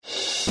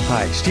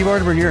Hi, Steve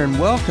Arterburn here, and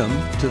welcome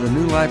to the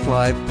New Life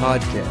Live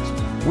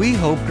podcast. We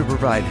hope to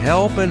provide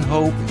help and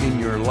hope in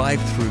your life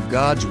through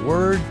God's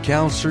Word,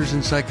 counselors,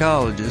 and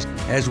psychologists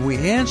as we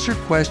answer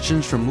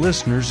questions from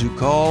listeners who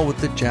call with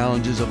the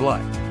challenges of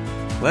life.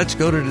 Let's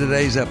go to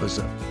today's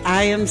episode.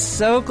 I am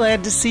so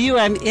glad to see you.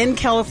 I'm in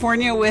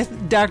California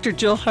with Dr.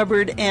 Jill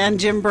Hubbard and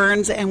Jim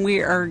Burns, and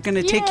we are going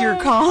to take your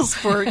calls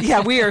for,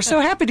 we are so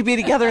happy to be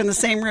together in the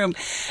same room.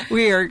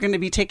 We are going to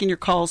be taking your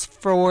calls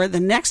for the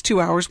next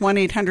 2 hours,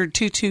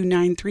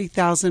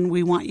 1-800-229-3000.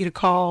 We want you to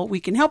call. We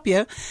can help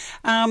you.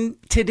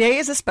 Today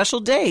is a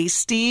special day.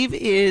 Steve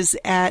is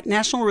at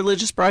National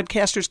Religious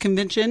Broadcasters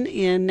Convention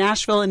in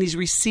Nashville, and he's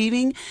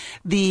receiving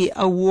the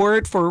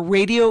award for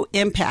Radio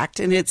Impact,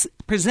 and it's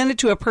presented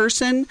to a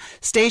person,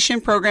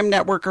 station, program,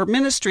 network, or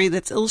ministry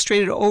that's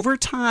illustrated over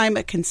time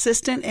a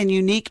consistent and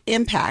unique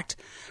impact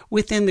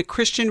within the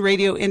Christian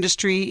radio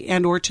industry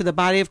and or to the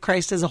body of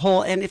Christ as a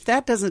whole. And if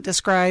that doesn't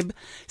describe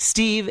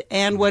Steve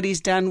and what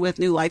he's done with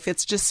New Life,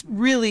 it's just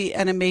really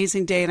an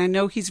amazing day. And I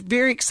know he's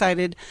very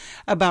excited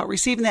about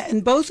receiving that.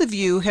 And both of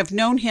you have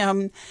known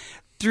him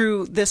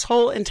through this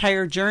whole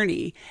entire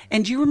journey.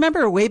 And do you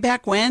remember way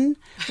back when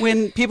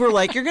people were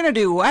like, you're going to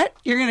do what?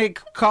 You're going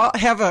to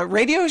have a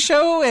radio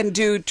show and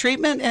do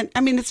treatment? And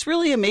I mean, it's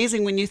really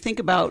amazing when you think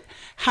about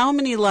how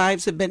many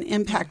lives have been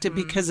impacted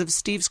because of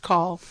Steve's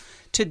call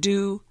to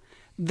do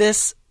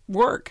this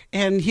work,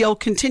 and he'll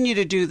continue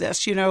to do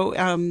this. You know,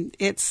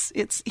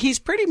 he's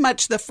pretty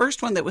much the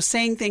first one that was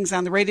saying things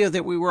on the radio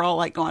that we were all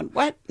like going,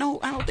 what? No,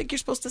 I don't think you're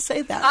supposed to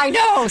say that. I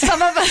know.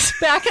 Some of us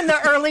back in the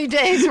early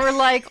days were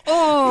like,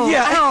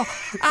 ow.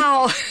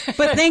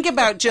 But think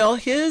about, Jill,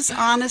 his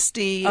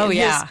honesty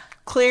his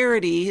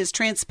clarity, his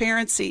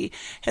transparency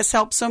has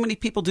helped so many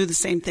people do the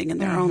same thing in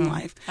their own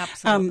life.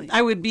 Absolutely.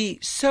 I would be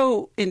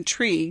so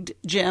intrigued,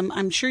 Jim.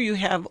 I'm sure you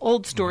have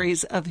old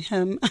stories of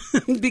him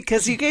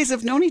because you guys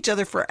have known each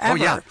other forever. Oh,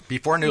 yeah.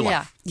 Before New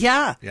Life.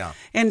 Yeah.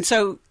 And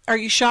so are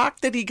you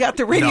shocked that he got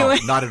the radio? No,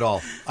 not at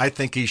all. I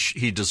think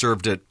he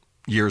deserved it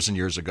years and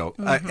years ago.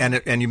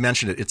 And you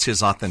mentioned it. It's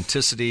his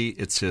authenticity.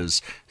 It's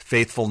his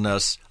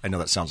faithfulness. I know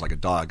that sounds like a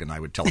dog, and I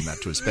would tell him that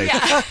to his face.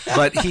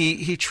 But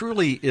he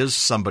truly is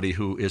somebody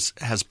who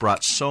has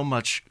brought so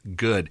much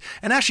good.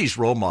 And actually he's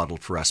role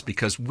modeled for us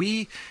because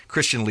we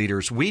Christian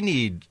leaders, we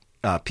need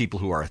people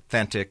who are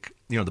authentic.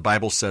 You know, the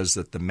Bible says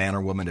that the man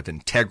or woman of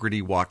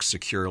integrity walks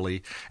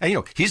securely. And, you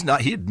know,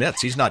 he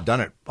admits he's not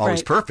done it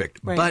always perfect,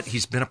 but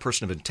he's been a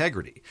person of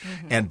integrity.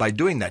 And by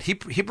doing that, he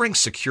brings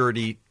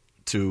security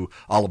to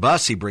all of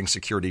us. He brings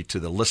security to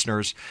the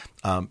listeners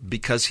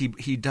because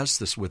he does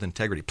this with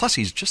integrity. Plus,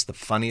 he's just the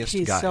funniest guy.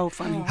 He's so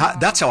funny.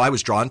 That's how I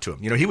was drawn to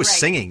him. You know, he was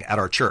singing at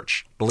our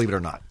church, believe it or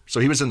not. So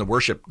he was in the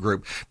worship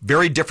group.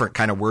 Very different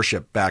kind of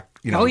worship back,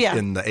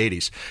 in the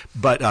 80s.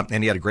 But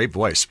and he had a great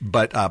voice.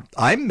 But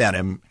I met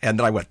him, and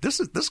then I went,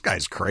 this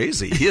guy's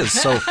crazy. He is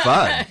so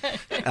fun.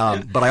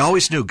 But I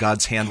always knew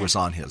God's hand was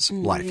on his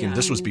life. You know,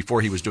 this was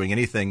before he was doing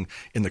anything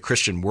in the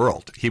Christian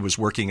world. He was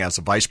working as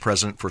a vice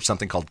president for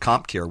something called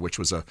CompCare, which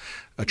was a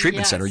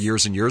treatment center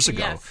years and years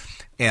ago.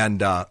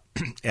 And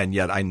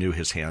yet I knew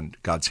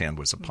God's hand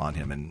was upon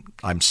him, and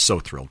I'm so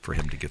thrilled for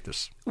him to get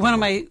this. One of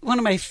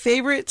my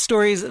favorite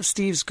stories of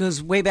Steve's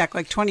goes way back,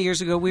 like 20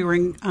 years ago. We were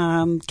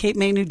in Cape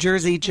May, New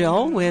Jersey,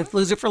 Jill, with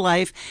Lose It for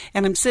Life,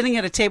 and I'm sitting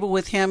at a table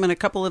with him and a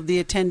couple of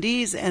the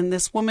attendees, and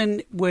this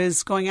woman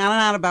was going on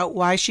and on about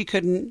why she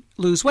couldn't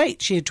lose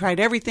weight. She had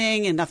tried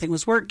everything, and nothing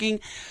was working.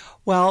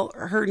 Well,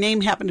 her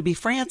name happened to be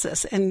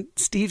Frances, and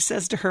Steve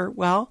says to her,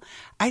 well,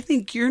 I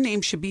think your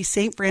name should be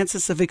St.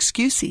 Francis of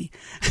Excusey.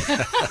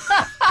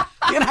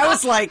 And I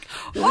was like,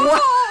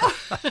 what?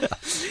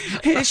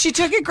 She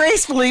took it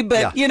gracefully,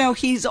 but,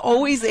 he's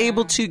always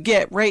able to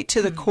get right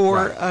to the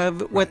core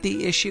of what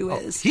the issue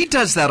is. He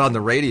does that on the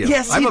radio.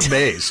 Yes, I'm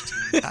amazed.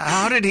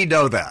 How did he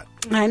know that?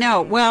 I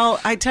know. Well,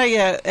 I tell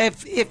you,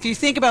 if you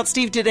think about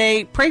Steve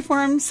today, pray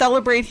for him,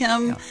 celebrate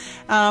him,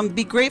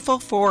 be grateful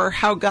for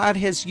how God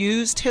has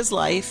used his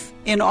life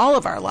in all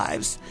of our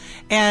lives,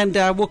 and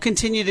we'll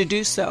continue to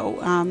do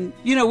so.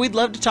 We'd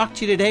love to talk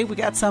to you today. We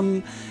got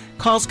some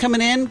calls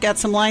coming in, got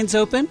some lines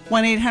open,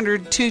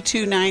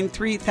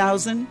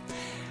 1-800-229-3000.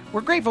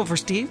 We're grateful for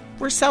Steve.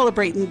 We're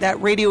celebrating that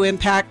Radio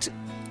Impact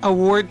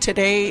Award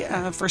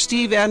today for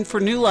Steve and for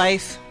New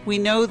Life. We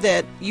know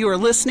that you are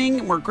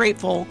listening. We're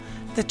grateful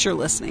that you're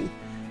listening.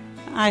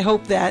 I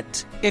hope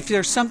that if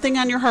there's something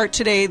on your heart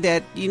today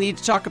that you need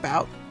to talk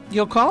about,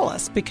 you'll call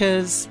us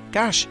because,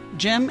 gosh,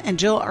 Jim and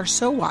Jill are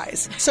so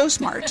wise, so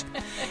smart,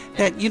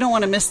 that you don't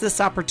want to miss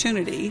this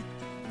opportunity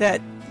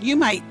that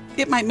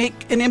it might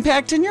make an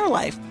impact in your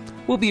life.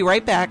 We'll be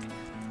right back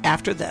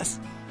after this.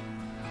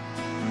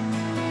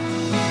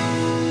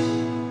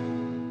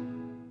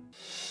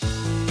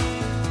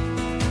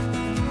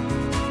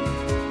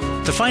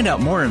 To find out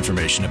more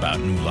information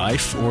about New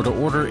Life or to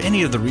order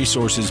any of the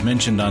resources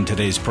mentioned on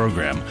today's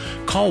program,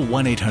 call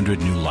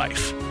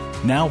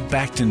 1-800-NEW-LIFE. Now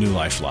back to New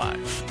Life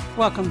Live.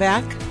 Welcome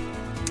back.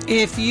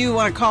 If you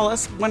want to call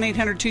us,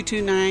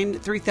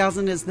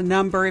 1-800-229-3000 is the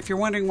number. If you're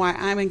wondering why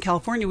I'm in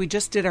California, we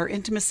just did our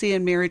Intimacy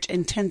and Marriage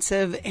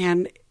Intensive,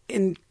 and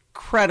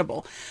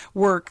incredible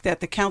work that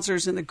the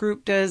counselors in the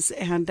group does,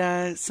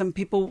 and some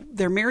people,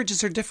 their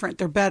marriages are different,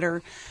 they're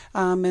better,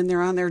 and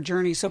they're on their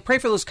journey. So pray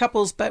for those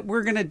couples. But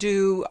we're going to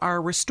do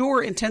our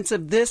Restore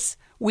Intensive this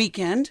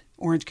weekend,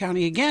 Orange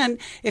County again.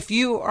 If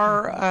you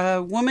are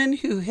a woman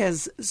who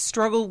has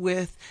struggled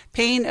with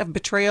pain of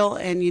betrayal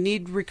and you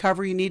need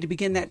recovery, you need to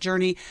begin that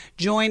journey,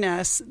 join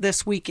us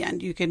this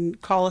weekend. You can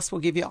call us.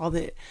 We'll give you all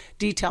the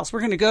details. We're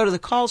going to go to the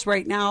calls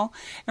right now,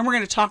 and we're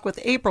going to talk with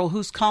April,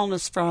 who's calling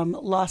us from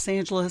Los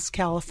Angeles,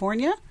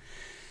 California.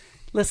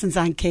 Listens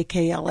on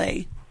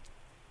KKLA.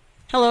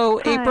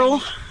 Hello, Hi. April.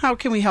 How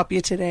can we help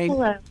you today?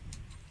 Hello.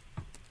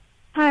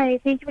 Hi,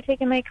 thank you for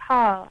taking my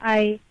call.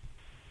 I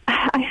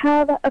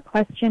have a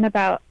question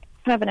about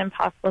kind of an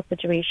impossible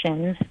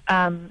situation.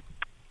 When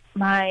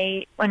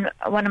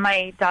one of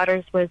my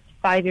daughters was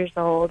 5 years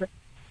old,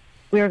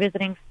 we were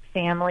visiting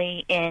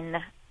family in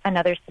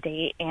another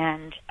state,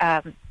 and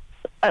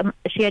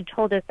she had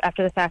told us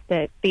after the fact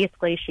that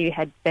basically she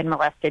had been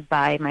molested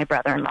by my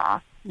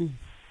brother-in-law.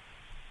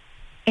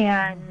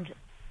 And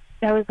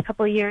that was a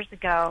couple of years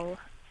ago,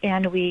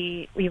 and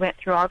we went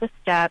through all the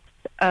steps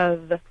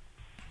of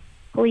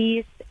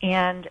police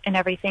and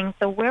everything.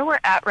 So where we're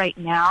at right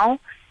now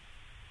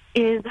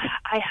is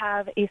I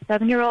have a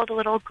 7-year-old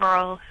little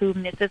girl who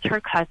misses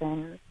her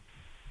cousins,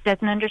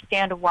 doesn't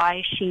understand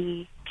why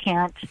she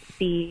can't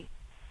see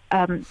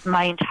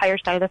my entire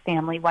side of the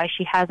family, why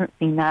she hasn't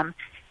seen them,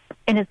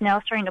 and is now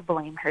starting to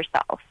blame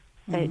herself.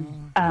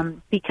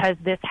 Because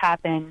this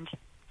happened,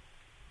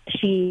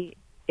 she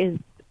is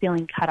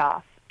feeling cut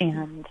off,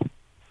 and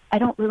I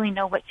don't really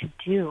know what to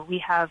do. We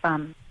have,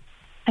 I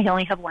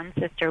only have one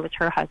sister with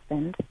her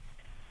husband.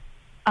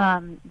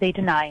 They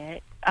deny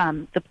it.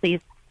 The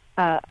police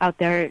out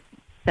there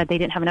said they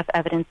didn't have enough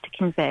evidence to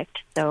convict,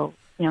 so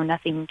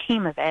nothing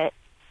came of it.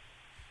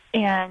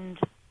 And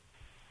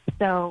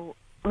so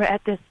we're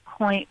at this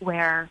point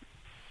where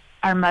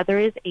our mother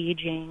is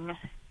aging,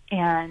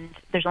 and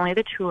there's only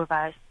the two of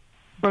us.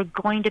 We're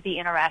going to be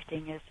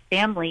interacting as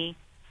family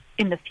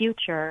in the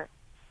future,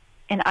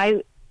 and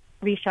I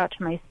reached out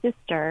to my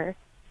sister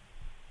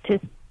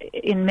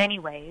in many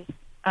ways.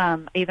 I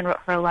even wrote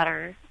her a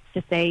letter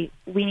to say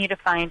we need to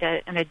find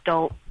an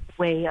adult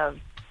way of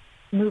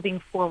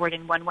moving forward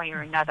in one way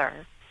or another.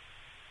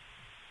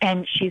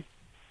 And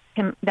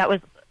that was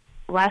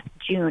last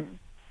June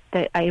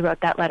that I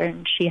wrote that letter,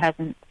 and she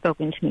hasn't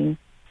spoken to me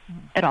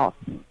at all.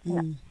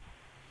 And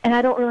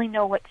I don't really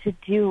know what to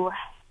do.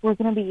 We're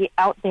going to be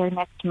out there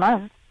next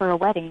month for a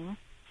wedding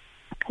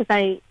because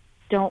I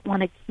don't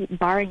want to keep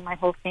barring my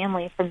whole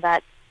family from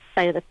that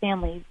side of the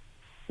family,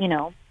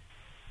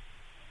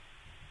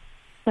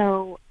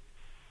 So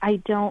I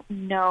don't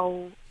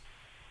know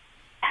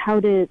how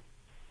to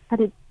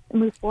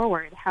move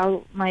forward,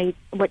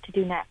 what to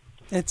do next.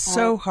 It's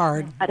so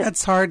hard.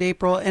 That's hard,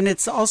 April. And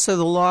it's also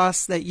the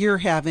loss that you're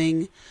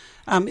having.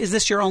 Is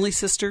this your only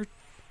sister?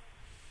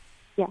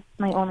 Yes,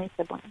 my only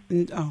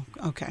sibling. Oh,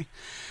 okay.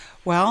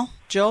 Well,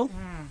 Jill,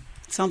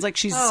 sounds like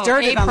she's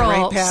started April, on the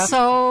right path.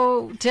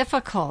 So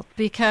difficult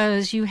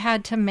because you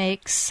had to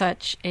make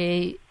such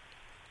a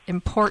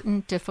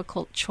important,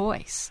 difficult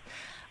choice.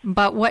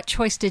 But what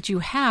choice did you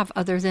have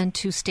other than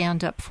to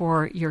stand up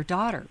for your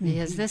daughter?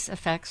 Because this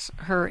affects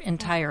her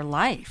entire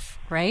life,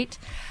 right?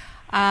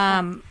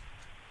 And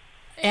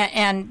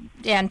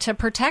to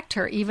protect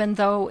her, even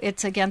though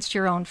it's against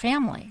your own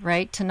family,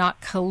 right? To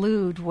not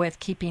collude with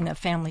keeping a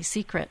family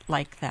secret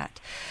like that.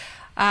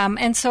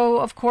 And so,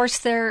 of course,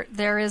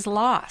 there is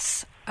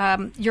loss.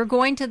 You're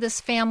going to this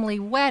family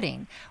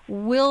wedding.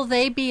 Will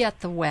they be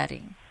at the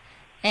wedding?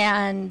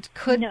 And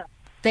No.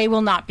 They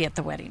will not be at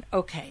the wedding?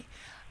 Okay.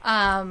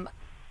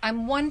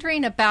 I'm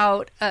wondering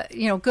about,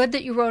 good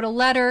that you wrote a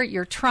letter,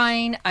 you're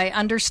trying. I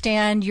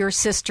understand your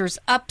sister's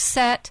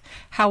upset.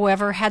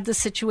 However, had the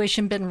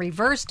situation been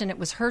reversed and it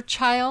was her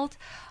child,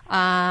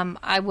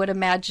 I would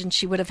imagine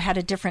she would have had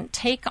a different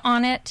take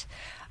on it.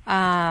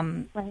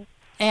 Right.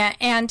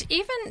 And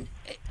even,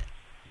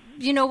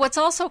 what's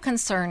also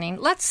concerning,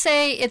 let's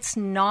say it's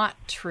not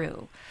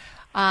true,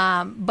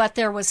 but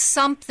there was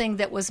something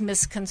that was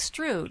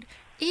misconstrued.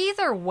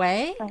 Either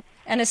way, right.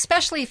 And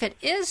especially if it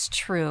is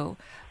true,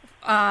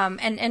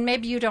 and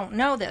maybe you don't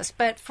know this,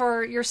 but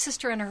for your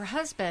sister and her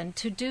husband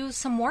to do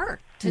some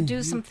work, to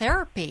do some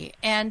therapy,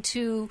 and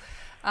to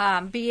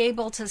be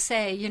able to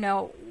say,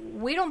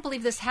 we don't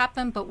believe this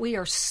happened, but we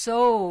are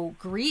so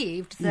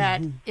grieved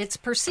that it's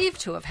perceived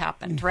to have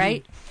happened,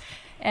 right?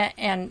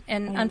 And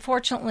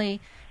unfortunately,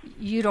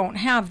 you don't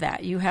have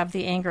that. You have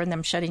the anger and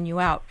them shutting you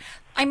out.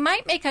 I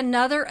might make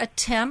another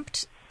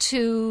attempt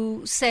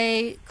to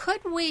say,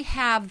 could we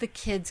have the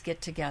kids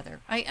get together?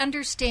 I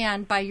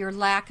understand by your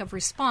lack of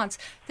response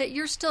that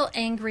you're still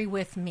angry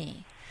with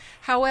me.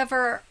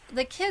 However,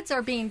 the kids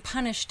are being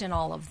punished in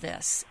all of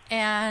this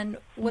and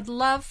would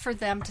love for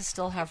them to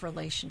still have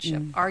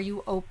relationship. Are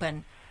you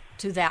open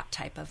to that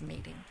type of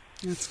meeting?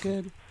 That's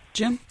good.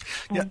 Jim?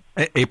 Yeah.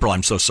 April,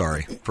 I'm so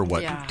sorry for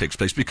what takes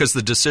place, because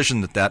the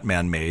decision that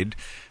man made,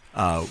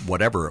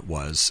 whatever it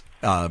was,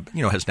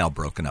 has now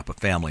broken up a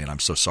family, and I'm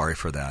so sorry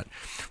for that.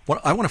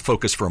 I want to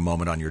focus for a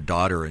moment on your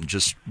daughter and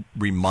just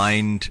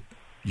remind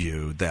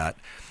you that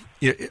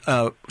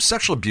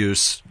sexual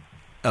abuse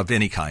of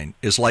any kind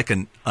is like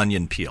an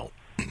onion peel.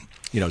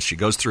 She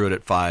goes through it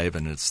at 5,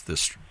 and it's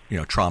this,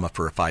 trauma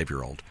for a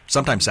 5-year-old.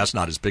 Sometimes that's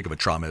not as big of a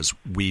trauma as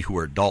we who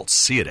are adults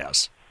see it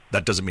as.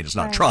 That doesn't mean it's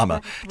not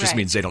trauma. It just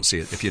means they don't see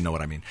it, if you know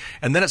what I mean.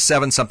 And then at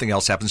 7, something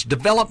else happens.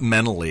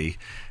 Developmentally,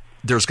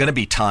 there's going to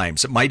be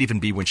times, it might even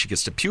be when she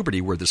gets to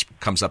puberty, where this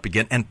comes up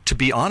again. And to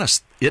be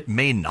honest, it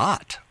may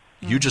not.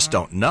 You just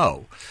don't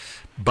know.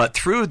 But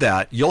through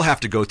that, you'll have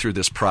to go through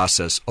this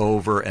process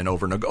over and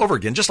over and over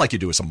again, just like you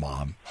do as a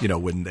mom.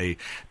 When they,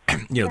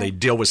 they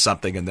deal with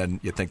something, and then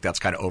you think that's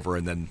kind of over,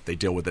 and then they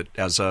deal with it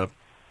as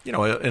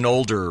an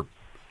older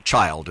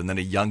child, and then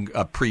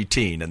a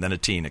preteen, and then a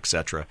teen,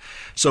 etc.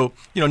 So,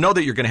 know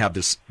that you're going to have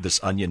this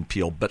onion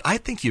peel, but I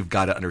think you've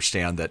got to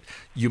understand that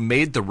you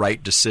made the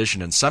right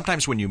decision, and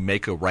sometimes when you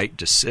make a right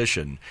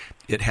decision,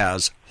 it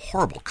has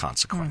horrible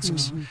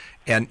consequences. Mm-hmm.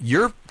 And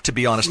you're, to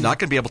be honest, not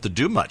going to be able to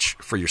do much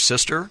for your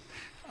sister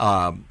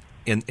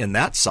in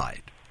that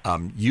side.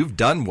 You've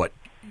done what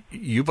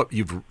you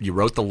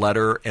wrote the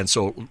letter, and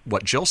so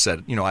what Jill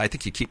said, I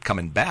think you keep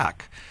coming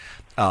back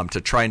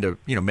to trying to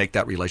make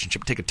that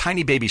relationship, take a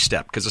tiny baby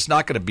step, because it's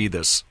not going to be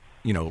this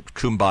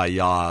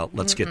kumbaya,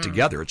 let's get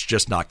together. It's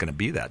just not going to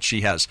be that.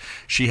 She has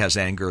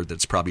anger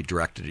that's probably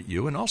directed at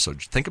you, and also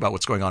think about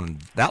what's going on in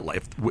that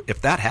life.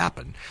 If that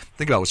happened,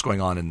 think about what's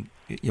going on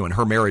in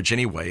her marriage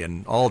anyway,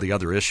 and all the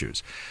other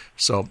issues.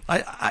 So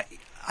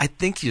I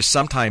think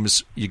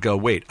sometimes you go,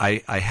 wait,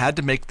 I had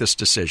to make this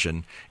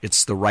decision.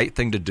 It's the right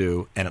thing to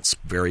do, and it's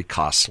very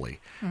costly.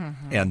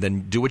 Mm-hmm. And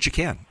then do what you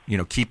can.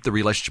 Keep the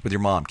relationship with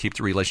your mom, keep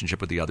the relationship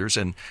with the others,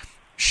 and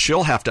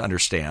she'll have to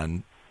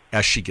understand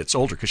as she gets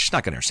older, because she's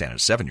not going to understand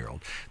as a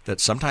 7-year-old, that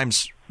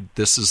sometimes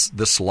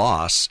this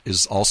loss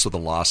is also the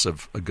loss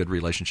of a good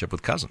relationship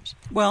with cousins.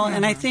 Well,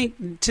 and I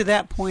think to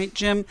that point,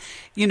 Jim,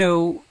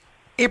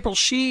 April,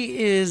 she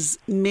is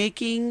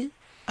making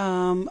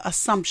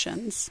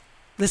assumptions.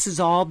 This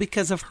is all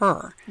because of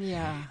her.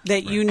 Yeah.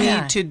 That you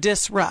need to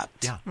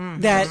disrupt. Yeah.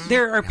 Mm-hmm. That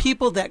there are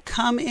people that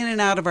come in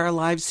and out of our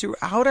lives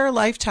throughout our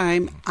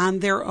lifetime on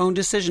their own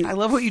decision. I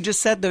love what you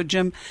just said, though,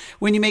 Jim.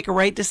 When you make a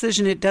right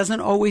decision, it doesn't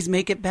always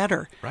make it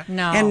better. Right.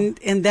 No.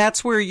 And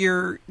that's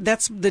where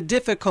that's the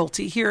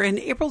difficulty here. And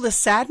April, the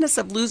sadness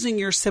of losing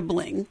your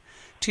sibling,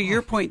 to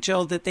your point,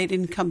 Jill, that they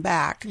didn't come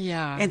back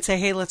and say,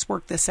 hey, let's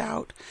work this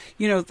out.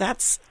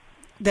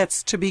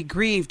 That's to be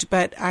grieved.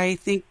 But I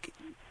think,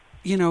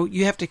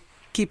 you have to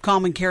keep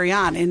calm and carry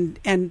on.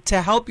 And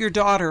to help your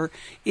daughter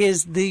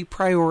is the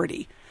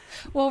priority.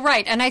 Well,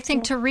 right. And I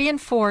think to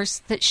reinforce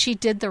that she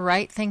did the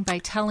right thing by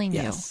telling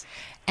you,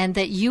 and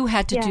that you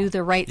had to do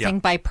the right thing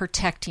by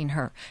protecting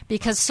her.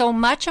 Because so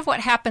much of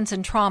what happens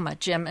in trauma,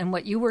 Jim, and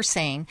what you were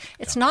saying,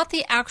 it's not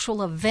the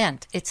actual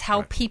event. It's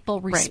how people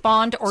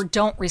respond or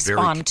don't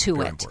respond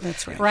to it.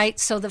 That's right. Right?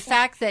 So the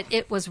fact that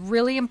it was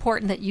really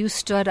important that you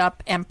stood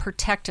up and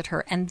protected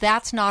her, and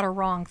that's not a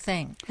wrong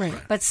thing. Right.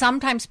 But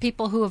sometimes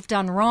people who have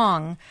done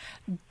wrong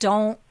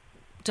don't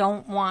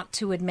want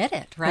to admit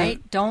it, right?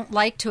 Don't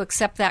like to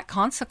accept that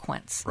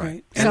consequence.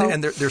 Right.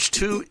 And there's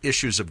two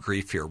issues of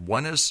grief here.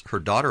 One is her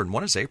daughter, and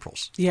one is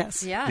April's.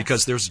 Yes.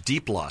 Because there's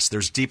deep loss.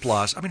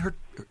 I mean, her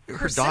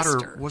daughter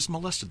sister was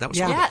molested. That was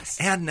horrible. Yes.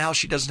 And now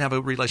she doesn't have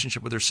a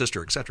relationship with her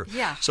sister, etc.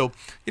 Yeah. So,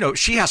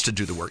 she has to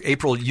do the work.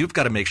 April, you've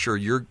got to make sure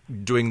you're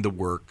doing the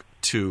work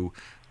to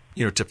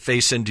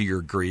face into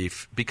your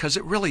grief, because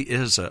it really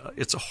is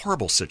it's a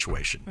horrible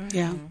situation. Mm-hmm.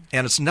 Yeah.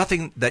 And it's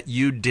nothing that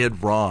you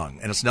did wrong,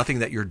 and it's nothing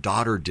that your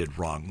daughter did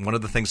wrong. One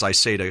of the things I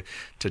say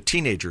to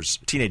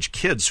teenage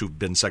kids who've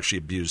been sexually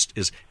abused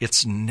is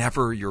it's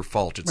never your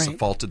fault. It's the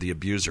fault of the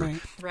abuser.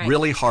 Right.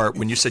 Really hard.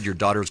 When you said your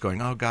daughter's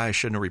going, oh, guy, I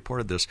shouldn't have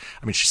reported this.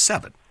 I mean, she's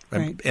 7.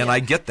 Right. And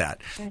I get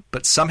that.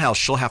 But somehow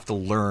she'll have to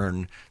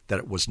learn that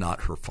it was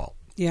not her fault.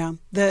 Yeah.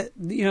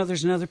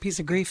 There's another piece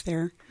of grief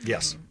there.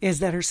 Yes. Is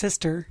that her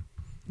sister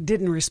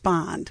didn't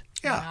respond.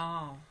 Yeah.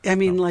 No. I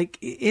mean,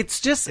 it's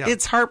just,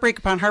 it's heartbreak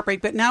upon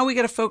heartbreak, but now we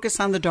got to focus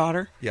on the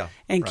daughter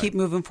and keep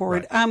moving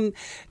forward. Right.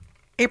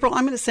 April,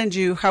 I'm going to send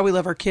you How We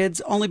Love Our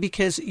Kids, only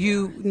because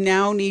you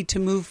now need to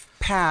move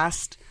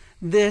past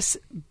this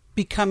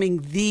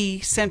becoming the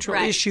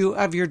central issue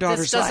of your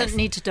daughter's life. This doesn't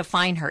need to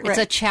define her. It's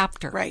a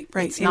chapter. Right.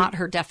 It's not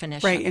her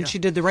definition. Right. And she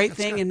did the right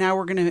thing, and now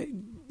we're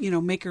going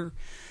to, make her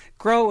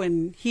grow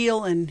and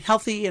heal and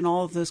healthy and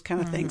all of those kind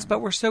of things.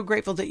 But we're so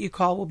grateful that you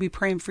call. We'll be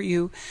praying for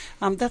you.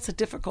 That's a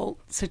difficult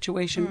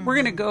situation. We're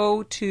going to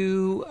go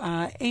to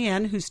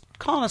Ann, who's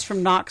calling us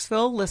from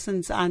Knoxville,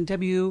 listens on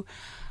WITA,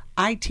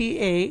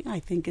 I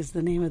think is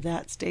the name of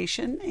that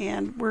station.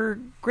 And we're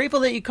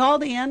grateful that you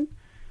called, Ann.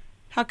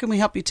 How can we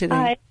help you today?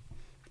 Hi.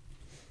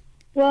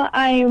 Well,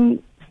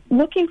 I'm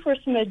looking for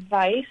some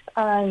advice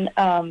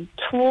on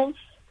tools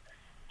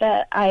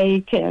that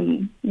I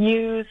can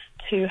use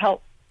to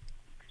help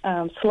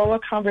slow a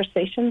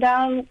conversation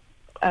down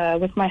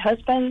with my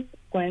husband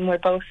when we're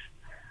both,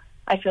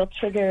 I feel,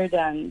 triggered,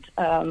 and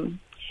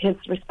his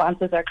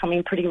responses are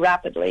coming pretty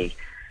rapidly.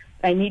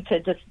 I need to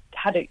just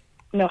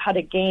know how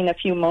to gain a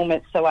few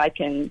moments so I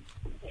can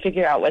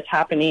figure out what's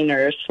happening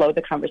or slow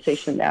the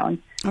conversation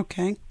down.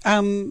 Okay.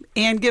 And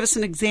give us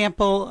an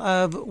example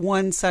of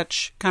one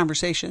such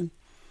conversation.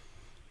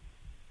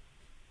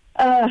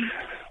 It's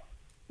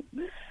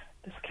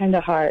kind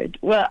of hard.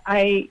 Well,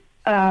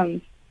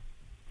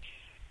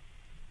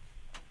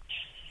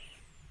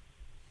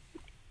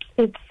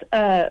 it's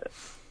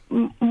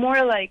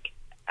more like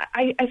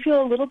I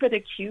feel a little bit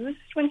accused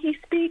when he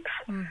speaks.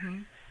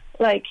 Mm-hmm.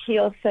 Like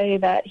he'll say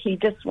that he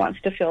just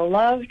wants to feel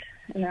loved,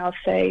 and I'll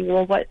say,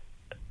 well,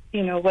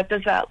 what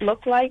does that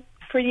look like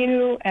for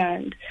you?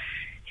 And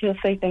he'll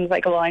say things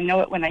like, well, I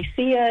know it when I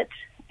see it.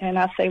 And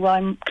I'll say, well,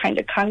 I'm kind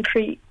of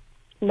concrete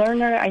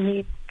learner. I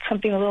need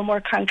something a little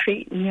more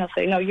concrete. And he'll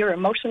say, no, you're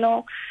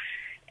emotional.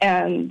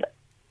 And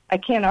I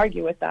can't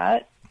argue with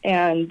that.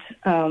 And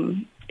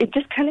it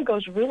just kind of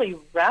goes really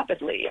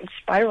rapidly and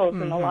spirals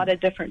in a lot of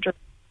different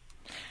directions.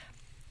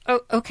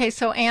 Oh, okay,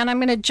 so Ann, I'm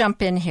going to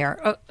jump in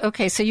here.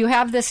 Okay, so you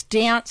have this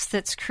dance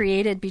that's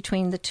created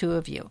between the two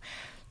of you.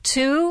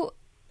 Two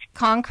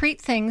concrete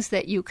things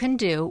that you can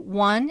do.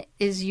 One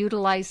is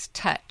utilize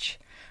touch.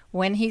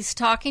 When he's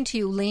talking to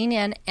you, lean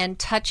in and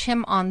touch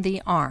him on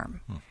the arm.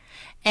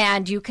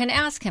 And you can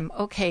ask him,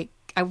 okay,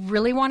 I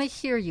really want to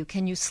hear you.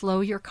 Can you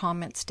slow your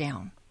comments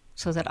down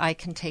so that I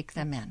can take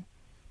them in?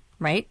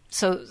 Right?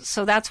 So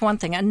that's one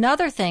thing.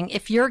 Another thing,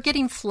 if you're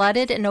getting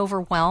flooded and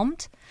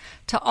overwhelmed,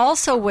 to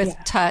also with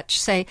touch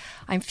say,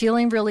 I'm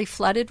feeling really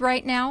flooded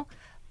right now.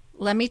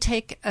 Let me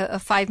take a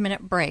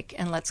 5-minute break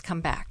and let's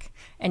come back.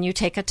 And you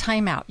take a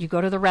timeout. You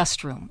go to the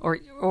restroom or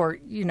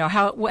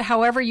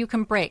however you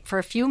can break for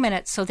a few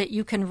minutes so that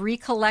you can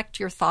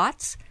recollect your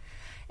thoughts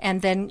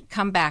and then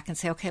come back and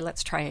say, okay,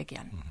 let's try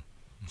again.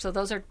 So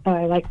those are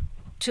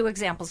two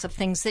examples of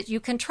things that you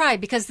can try,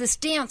 because this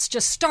dance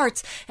just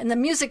starts and the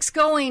music's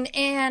going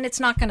and it's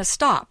not going to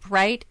stop,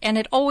 right? And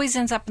it always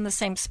ends up in the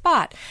same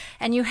spot.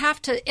 And you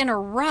have to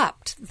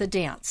interrupt the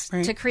dance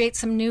to create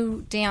some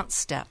new dance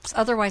steps.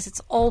 Otherwise, it's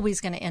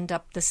always going to end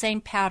up the same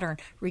pattern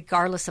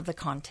regardless of the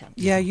content.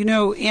 Yeah,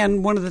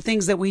 and one of the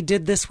things that we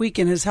did this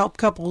weekend is help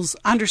couples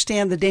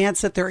understand the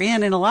dance that they're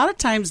in. And a lot of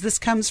times this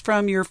comes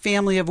from your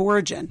family of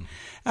origin.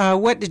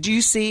 What did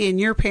you see in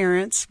your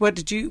parents? What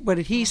did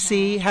he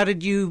see? How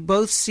did you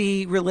both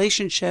see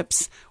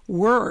relationships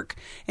work?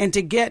 And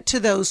to get to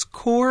those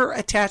core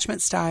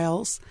attachment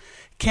styles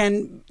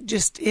can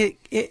just, it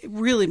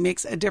really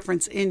makes a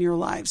difference in your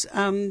lives.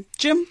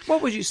 Jim,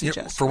 what would you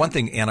suggest? For one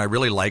thing, Ann, I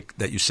really like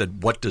that you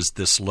said, what does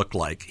this look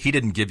like? He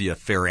didn't give you a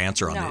fair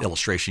answer on the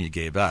illustration you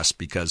gave us,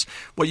 because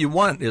what you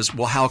want is,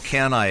 well, how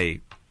can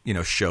I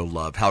show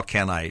love? How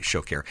can I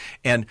show care?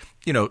 And,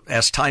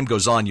 as time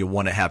goes on, you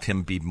want to have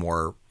him be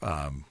more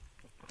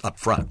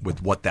upfront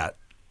with what that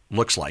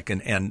looks like.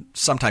 And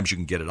sometimes you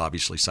can get it,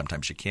 obviously,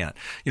 sometimes you can't.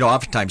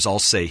 Oftentimes I'll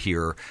say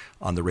here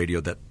on the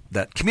radio that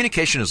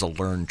communication is a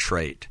learned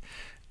trait.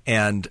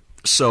 And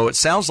so it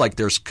sounds like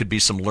could be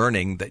some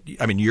learning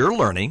you're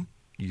learning.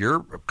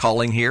 You're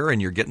calling here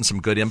and you're getting some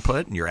good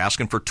input and you're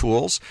asking for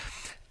tools.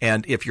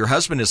 And if your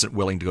husband isn't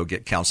willing to go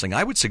get counseling,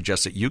 I would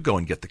suggest that you go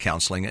and get the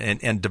counseling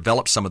and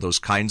develop some of those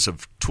kinds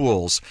of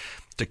tools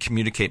to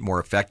communicate more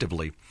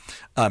effectively.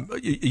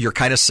 You're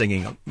kind of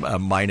singing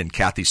mine and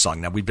Kathy's song.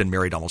 Now, we've been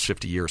married almost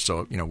 50 years,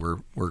 so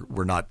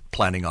we're not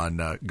planning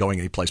on going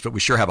anyplace, but we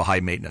sure have a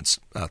high maintenance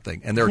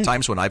thing. And there are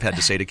times when I've had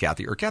to say to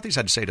Kathy, or Kathy's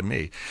had to say to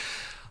me,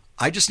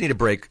 I just need a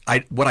break.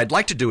 What I'd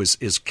like to do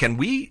is can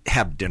we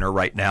have dinner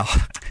right now?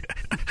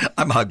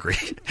 I'm hungry,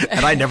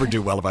 and I never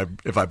do well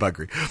if I'm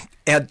hungry.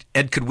 And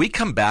could we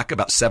come back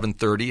about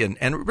 7:30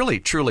 and really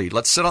truly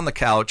let's sit on the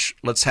couch,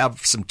 let's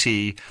have some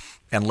tea,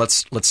 and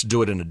let's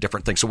do it in a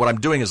different thing. So what I'm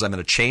doing is I'm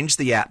going to change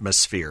the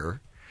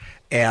atmosphere,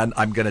 and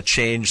I'm going to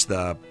change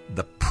the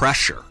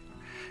pressure,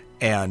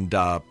 and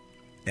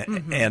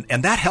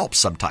that helps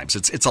sometimes.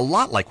 It's a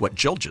lot like what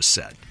Jill just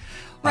said.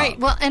 Right.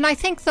 Well, and I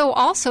think, though,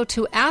 also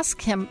to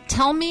ask him,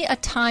 tell me a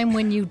time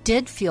when you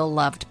did feel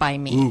loved by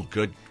me. Ooh,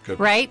 good.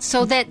 Right?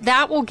 So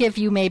that will give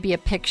you maybe a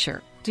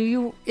picture.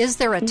 Is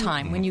there a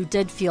time when you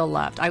did feel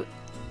loved? I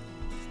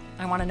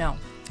want to know.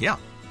 Yeah.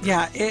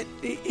 Yeah,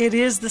 it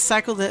is the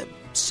cycle that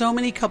so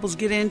many couples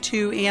get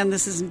into, and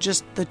this isn't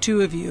just the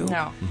two of you.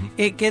 No.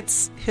 It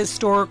gets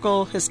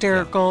hysterical,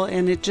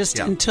 and it just,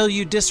 until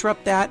you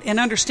disrupt that and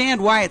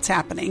understand why it's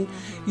happening,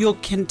 you'll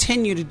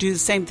continue to do the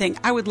same thing.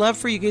 I would love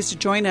for you guys to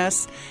join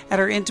us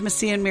at our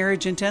Intimacy and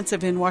Marriage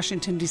Intensive in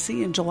Washington,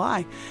 D.C. in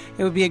July.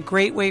 It would be a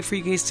great way for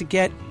you guys to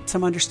get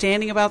some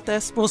understanding about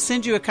this. We'll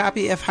send you a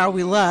copy of How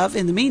We Love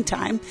in the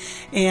meantime,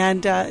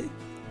 and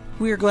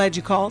we are glad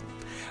you called.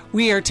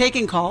 We are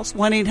taking calls,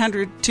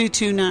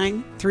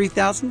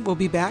 1-800-229-3000. We'll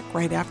be back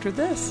right after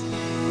this.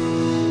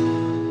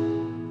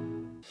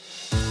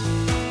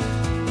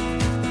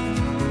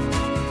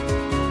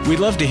 We'd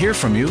love to hear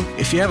from you.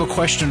 If you have a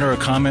question or a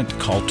comment,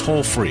 call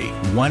toll-free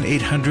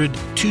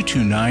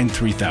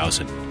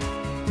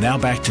 1-800-229-3000. Now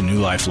back to New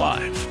Life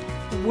Live.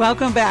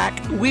 Welcome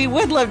back. We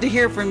would love to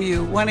hear from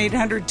you.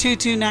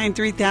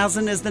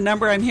 1-800-229-3000 is the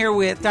number. I'm here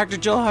with Dr.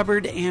 Joel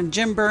Hubbard and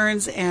Jim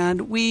Burns,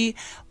 and we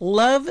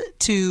love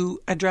to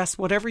address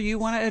whatever you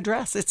want to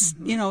address. It's,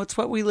 it's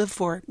what we live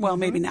for. Well,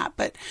 maybe not,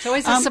 but It's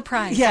always a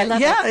surprise. Yeah, I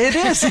love it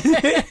is.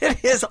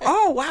 It is.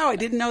 Oh, wow. I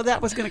didn't know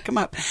that was going to come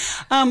up.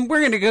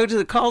 We're going to go to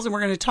the calls, and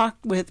we're going to talk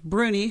with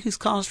Bruni, who's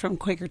calls from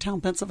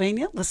Quakertown,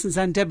 Pennsylvania, listens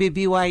on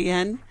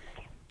WBYN.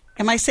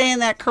 Am I saying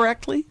that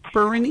correctly,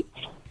 Bruni?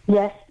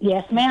 Yes,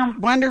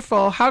 ma'am.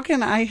 Wonderful. How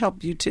can I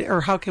help you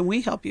or how can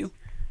we help you?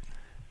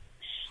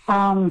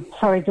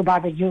 Sorry to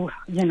bother you.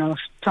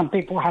 Some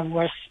people have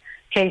worse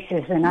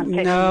cases, and I'm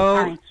taking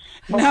time.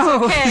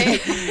 No.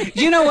 Okay.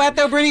 You know what,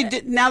 though,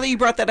 Brittany? Now that you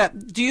brought that up,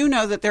 do you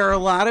know that there are a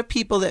lot of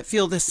people that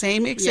feel the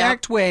same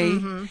exact way,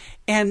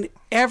 and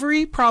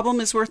every problem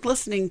is worth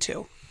listening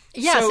to?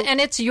 Yes, and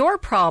it's your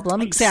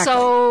problem. Exactly.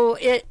 So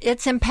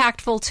it's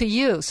impactful to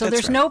you. So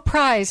there's no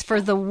prize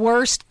for the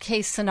worst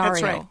case scenario.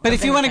 That's right. But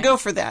if you want to go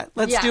for that,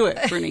 let's do it,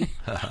 Brittany.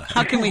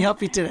 How can we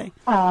help you today?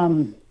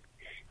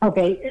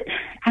 Okay.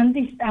 I'm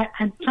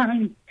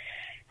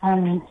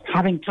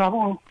having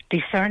trouble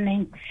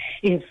discerning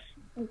if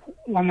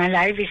when my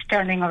life is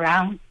turning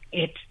around,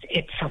 it's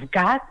of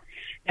God,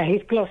 that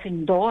He's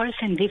closing doors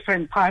in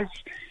different parts,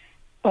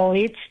 or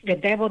it's the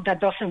devil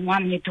that doesn't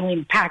want me to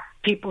impact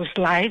people's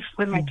lives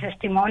with my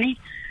testimony.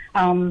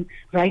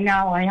 Right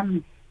now, I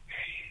am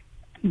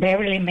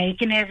barely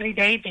making every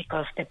day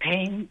because the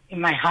pain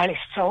in my heart is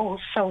so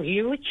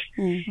huge,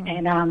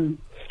 and I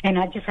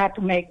just have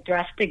to make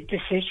drastic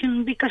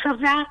decisions because of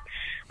that.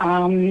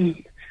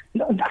 I'm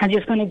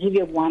just going to give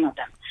you one of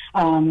them,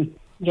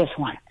 just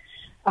one.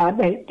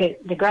 The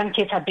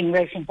grandkids have been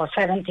raising for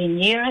 17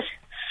 years.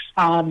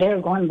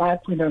 They're going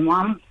back with their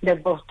mom. They're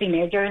both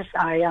teenagers.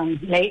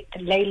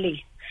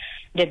 Lately,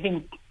 they've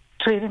been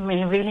treating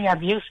me really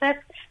abusive.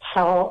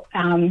 So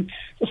my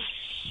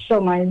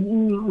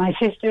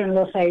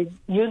sister-in-law said,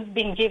 "You've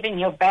been giving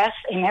your best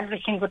in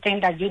every single thing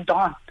that you've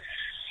done,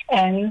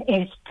 and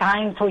it's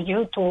time for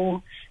you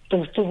to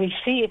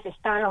receive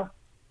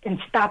and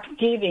stop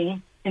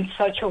giving in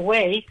such a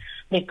way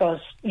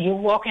because you're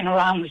walking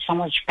around with so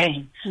much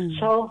pain."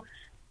 So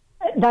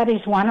that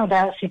is one of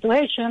the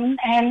situations,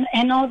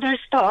 and other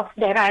stuff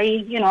that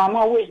I'm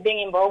always being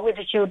involved with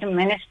the children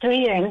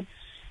ministry,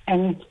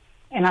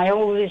 and I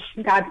always,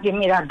 God give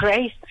me that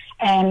grace,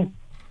 and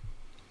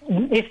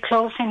it's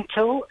closing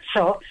too.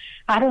 So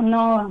I don't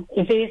know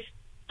if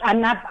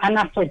I'm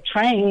not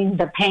portraying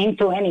the pain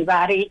to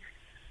anybody,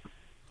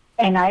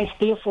 and I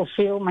still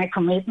fulfill my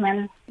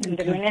commitment in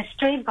the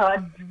ministry,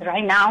 but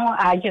right now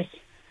I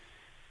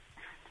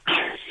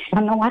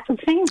don't know what to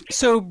think.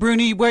 So,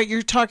 Bruni, what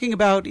you're talking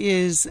about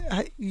is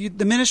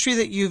the ministry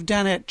that you've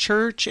done at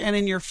church and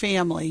in your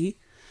family.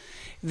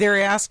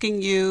 They're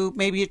asking you,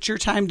 maybe it's your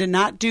time to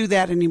not do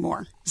that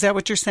anymore. Is that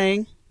what you're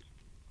saying?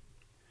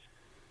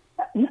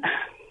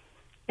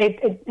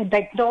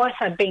 The doors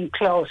are being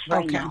closed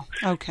right now.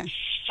 Okay.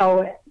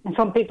 So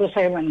some people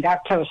say when God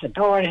closes the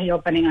door, He's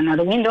opening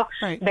another window.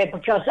 Right. But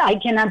because I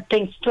cannot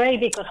think straight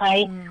because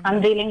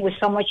I'm dealing with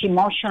so much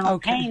emotional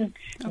pain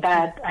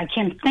that I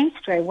can't think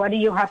straight. What do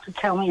you have to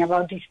tell me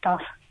about this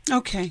stuff?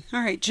 Okay.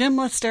 All right. Jim,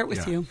 let's start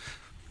with you.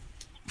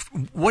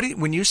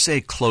 When you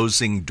say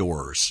closing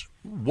doors,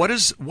 what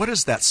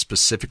does that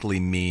specifically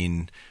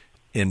mean?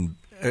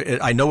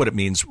 I know what it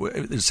means.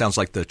 It sounds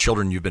like the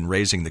children you've been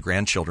raising, the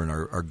grandchildren,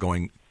 are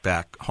going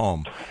back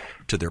home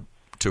to their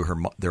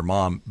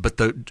mom. But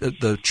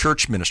the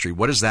church ministry,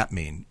 what does that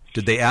mean?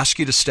 Did they ask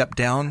you to step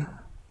down,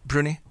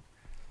 Bruni?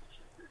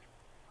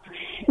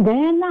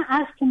 They're not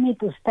asking me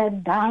to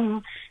step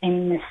down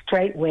in a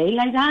straight way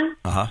like that.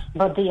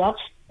 But the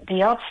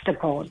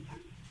obstacle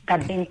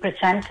that's being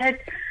presented,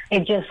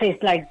 it just is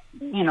like,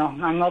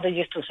 my mother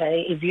used to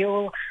say, if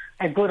you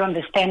a good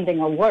understanding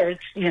of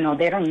words,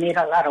 they don't need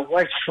a lot of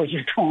words for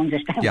you to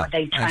understand what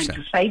they're trying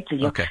to say to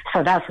you. Okay.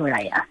 So that's where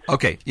I am.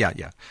 Okay, yeah.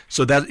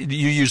 So that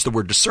you use the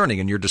word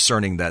discerning, and you're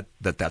discerning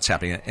that's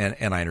happening,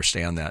 and I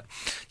understand that.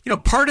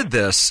 Part of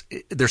this,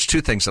 there's two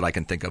things that I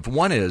can think of.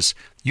 One is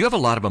you have a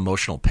lot of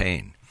emotional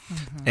pain.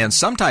 And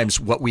sometimes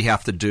what we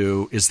have to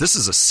do is this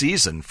is a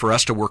season for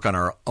us to work on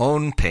our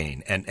own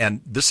pain,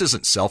 and this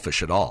isn't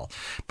selfish at all,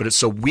 but it's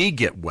so we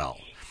get well.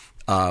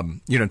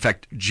 In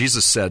fact,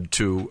 Jesus said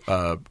to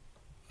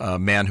a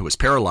man who was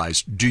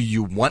paralyzed, "Do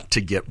you want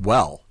to get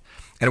well?"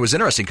 And it was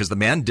interesting because the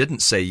man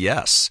didn't say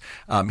yes.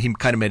 He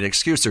kind of made an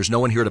excuse. There's no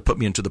one here to put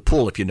me into the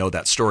pool, if you know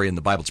that story in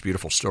the Bible. It's a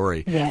beautiful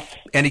story. Yes.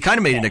 And he kind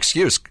of made an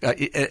excuse.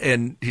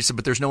 And he said,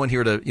 but there's no one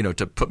here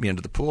to put me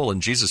into the pool.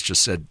 And Jesus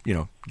just said,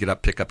 get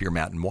up, pick up your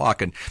mat and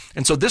walk. And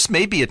so this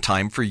may be a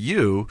time for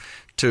you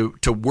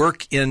to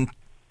work in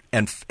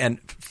and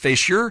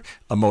face your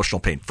emotional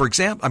pain. For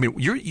example,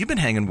 you've been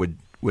hanging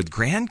with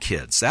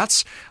grandkids.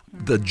 That's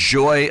the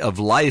joy of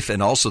life,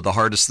 and also the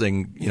hardest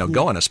thing,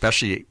 going,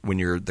 especially when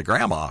you're the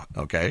grandma,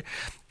 okay?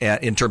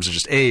 In terms of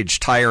just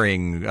age,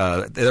 tiring,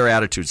 their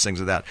attitudes,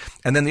 things like that.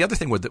 And then the other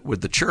thing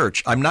with the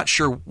church, I'm not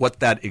sure what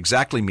that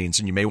exactly means,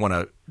 and you may want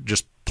to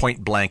just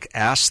point blank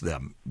ask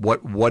them,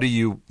 what do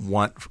you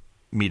want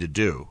me to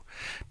do?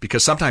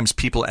 Because sometimes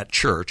people at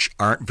church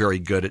aren't very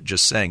good at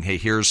just saying, hey,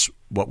 here's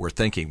what we're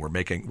thinking. We're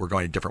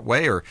going a different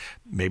way, or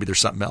maybe there's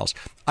something else.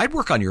 I'd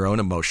work on your own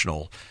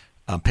emotional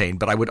pain,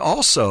 but I would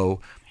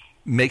also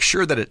make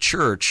sure that at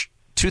church,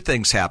 two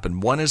things happen.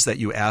 One is that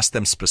you ask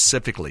them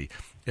specifically,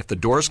 if the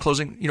door is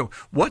closing,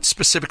 what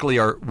specifically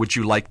would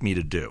you like me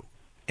to do?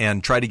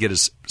 And try to get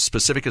as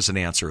specific as an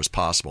answer as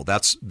possible.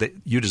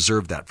 You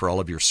deserve that for all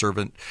of your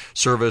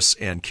service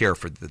and care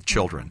for the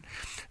children.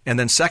 And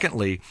then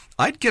secondly,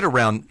 I'd get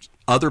around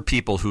other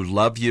people who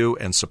love you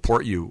and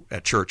support you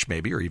at church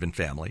maybe, or even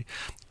family,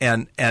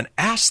 and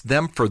ask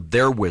them for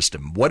their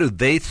wisdom. What do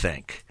they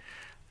think?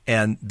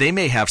 And they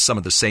may have some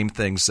of the same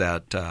things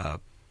that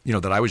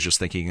that I was just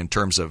thinking in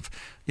terms of,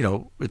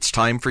 it's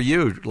time for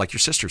you, like your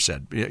sister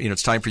said,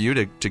 it's time for you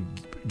to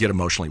get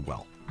emotionally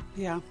well.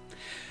 Yeah.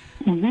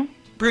 Mm-hmm.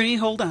 Bruni,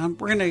 hold on.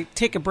 We're going to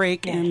take a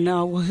break, and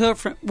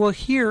we'll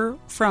hear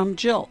from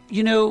Jill.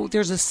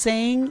 There's a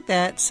saying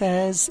that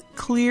says,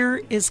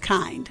 clear is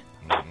kind.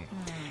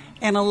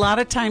 And a lot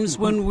of times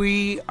when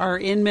we are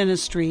in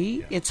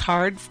ministry, it's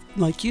hard,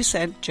 like you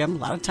said, Jim, a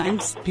lot of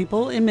times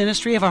people in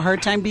ministry have a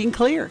hard time being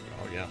clear.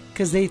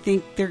 Because they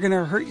think they're going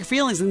to hurt your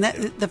feelings. And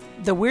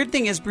the weird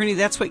thing is, Bruni,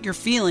 that's what you're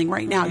feeling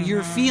right now. Mm-hmm.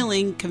 You're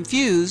feeling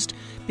confused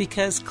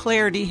because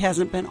clarity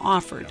hasn't been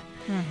offered.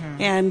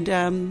 Mm-hmm.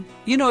 And,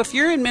 if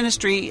you're in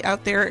ministry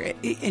out there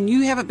and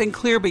you haven't been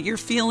clear, but you're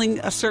feeling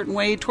a certain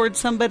way towards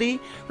somebody,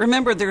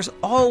 remember there's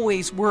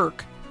always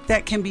work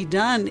that can be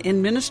done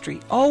in ministry.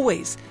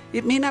 Always.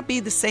 It may not be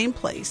the same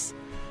place,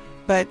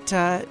 but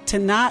to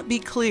not be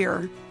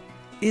clear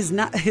is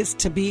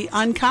to be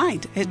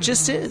unkind. It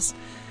just is.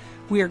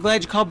 We are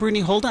glad you called, Bruni.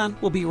 Hold on.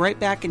 We'll be right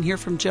back and hear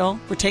from Jill.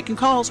 We're taking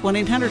calls,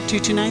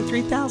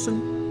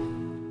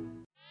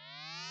 1-800-229-3000.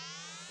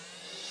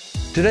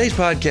 Today's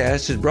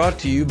podcast is brought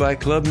to you by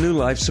Club New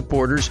Life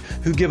supporters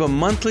who give a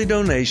monthly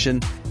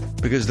donation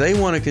because they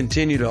want to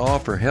continue to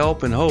offer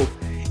help and hope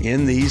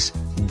in these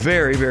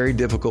very, very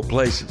difficult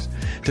places.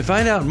 To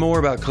find out more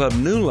about Club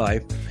New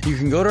Life, you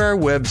can go to our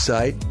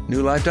website,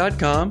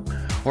 newlife.com,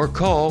 or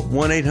call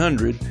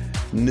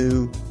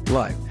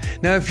 1-800-NEW-LIFE.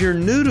 Now, if you're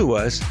new to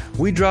us,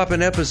 we drop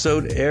an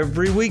episode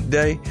every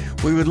weekday.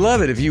 We would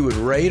love it if you would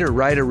rate or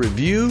write a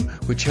review,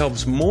 which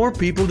helps more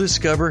people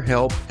discover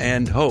help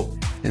and hope,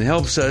 and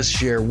helps us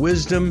share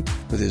wisdom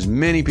with as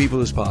many people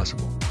as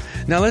possible.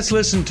 Now, let's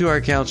listen to our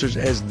counselors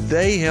as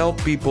they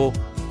help people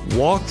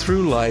walk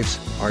through life's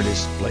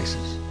hardest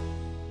places.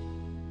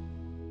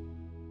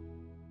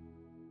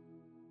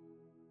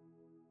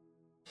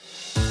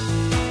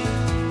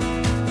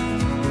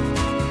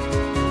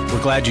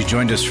 We're glad you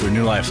joined us for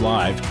New Life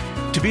Live.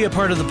 To be a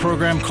part of the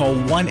program, call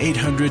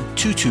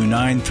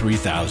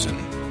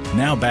 1-800-229-3000.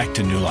 Now back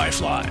to New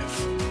Life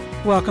Live.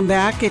 Welcome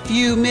back. If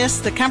you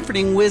miss the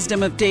comforting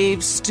wisdom of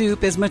Dave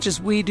Stoop as much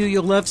as we do,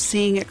 you'll love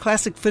seeing a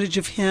classic footage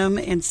of him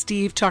and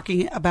Steve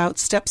talking about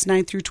steps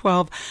 9 through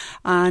 12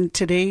 on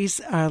today's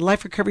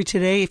Life Recovery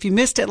Today. If you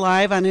missed it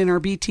live on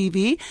NRB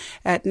TV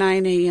at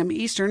 9 a.m.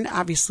 Eastern,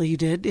 obviously you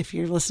did. If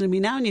you're listening to me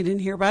now and you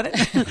didn't hear about it,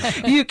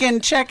 you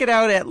can check it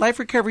out at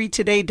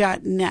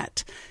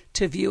liferecoverytoday.net.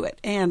 to view it,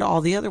 and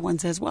all the other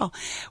ones as well.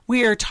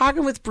 We are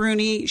talking with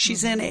Bruni.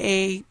 She's in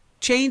a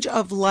change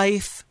of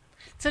life.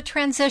 It's a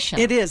transition.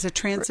 It is a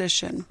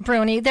transition.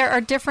 Bruni, there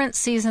are different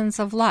seasons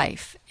of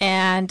life,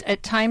 and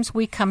at times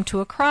we come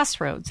to a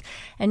crossroads.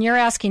 And you're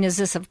asking, is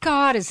this of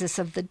God? Is this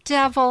of the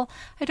devil?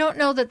 I don't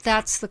know that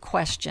that's the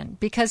question,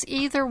 because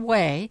either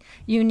way,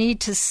 you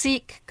need to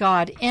seek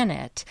God in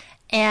it.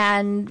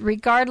 And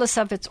regardless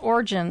of its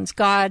origins,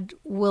 God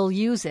will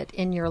use it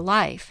in your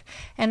life.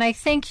 And I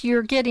think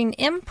you're getting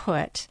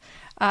input,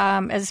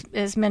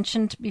 as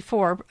mentioned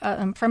before,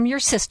 from your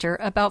sister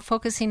about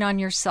focusing on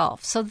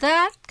yourself. So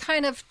that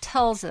kind of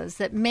tells us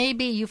that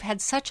maybe you've had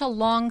such a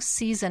long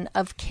season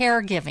of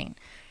caregiving,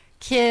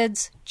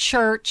 kids,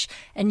 church,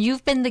 and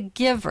you've been the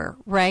giver,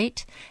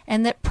 right?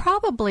 And that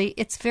probably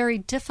it's very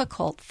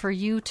difficult for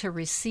you to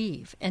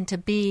receive and to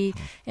be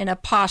in a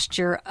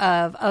posture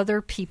of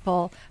other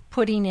people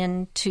putting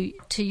into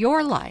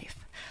your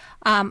life.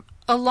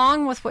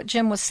 Along with what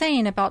Jim was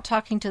saying about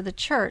talking to the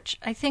church,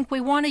 I think we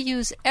want to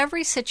use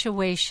every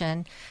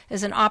situation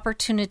as an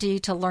opportunity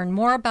to learn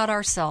more about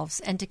ourselves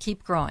and to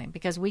keep growing,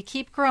 because we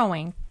keep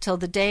growing till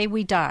the day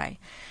we die.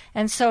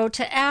 And so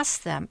to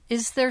ask them,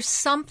 is there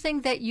something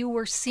that you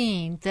were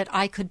seeing that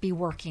I could be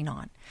working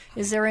on?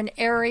 Is there an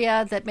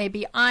area that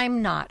maybe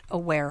I'm not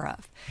aware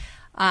of?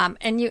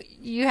 And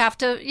you have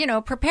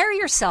to, prepare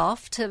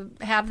yourself to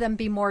have them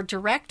be more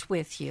direct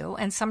with you,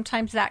 and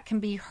sometimes that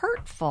can be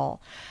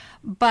hurtful.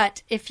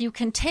 But if you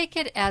can take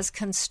it as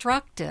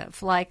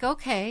constructive, like,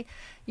 okay,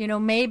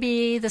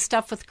 maybe the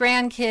stuff with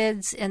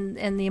grandkids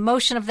and the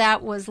emotion of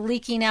that was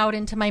leaking out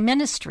into my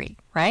ministry,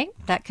 right?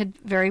 That could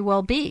very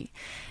well be.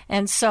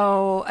 And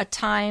so a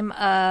time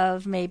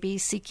of maybe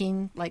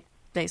seeking, like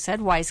they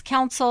said, wise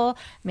counsel,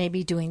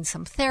 maybe doing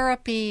some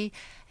therapy,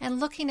 and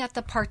looking at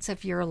the parts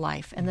of your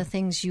life and the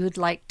things you'd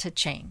like to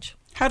change.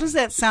 How does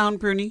that sound,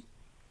 Bruni?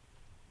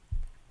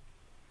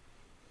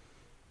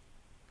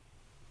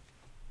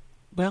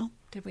 Well,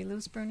 Did we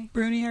lose Bruni?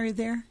 Bruni, are you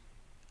there?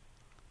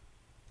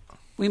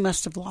 We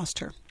must have lost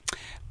her.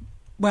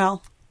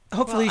 Well,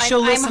 hopefully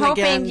she'll listen again. I'm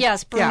hoping,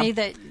 yes, Bruni,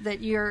 Yeah.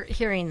 that you're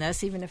hearing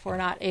this, even if we're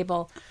not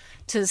able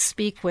to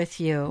speak with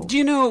you. Do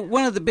you know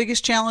one of the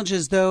biggest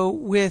challenges, though,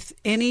 with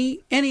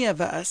any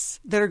of us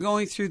that are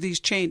going through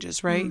these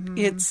changes, right?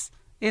 It's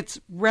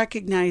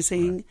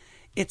recognizing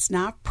it's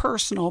not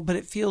personal, but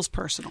it feels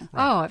personal.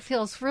 Oh, it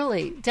feels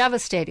really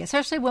devastating,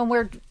 especially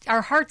when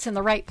our heart's in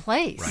the right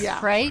place,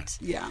 right?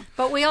 Yeah.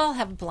 But we all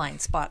have blind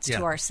spots Yeah.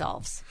 to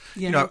ourselves.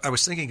 Yeah. You know, I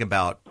was thinking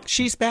about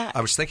She's back.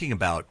 I was thinking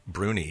about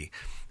Bruni,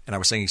 and I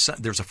was thinking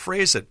there's a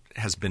phrase that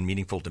has been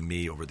meaningful to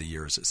me over the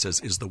years. It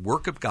says, "Is the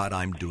work of God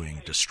I'm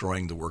doing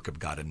destroying the work of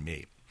God in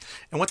me?"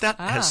 And what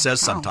that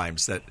says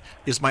sometimes, that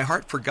is my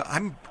heart for God.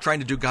 I'm trying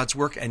to do God's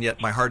work, and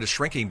yet my heart is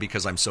shrinking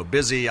because I'm so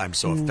busy. I'm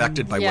so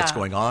affected by what's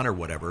going on or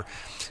whatever.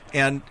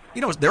 And,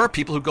 you know, there are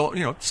people who go,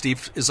 you know,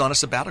 Steve is on a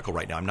sabbatical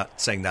right now. I'm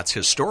not saying that's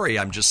his story.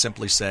 I'm just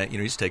simply saying, you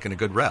know, he's taking a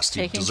good rest.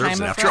 He deserves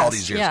it after all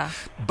these years. Yeah.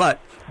 But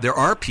there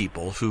are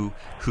people who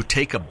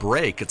take a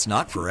break. It's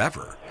not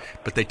forever,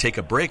 but they take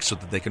a break so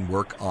that they can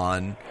work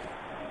on,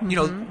 you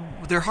know,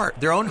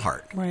 their own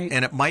heart. Right.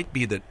 And it might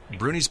be that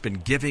Bruni's been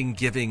giving.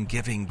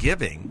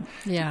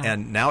 Yeah.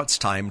 And now it's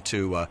time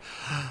to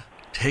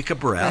take a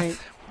breath. Right.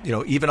 You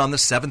know, even on the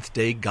seventh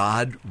day,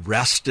 God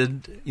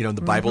rested. You know,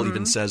 the Bible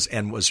even says,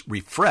 and was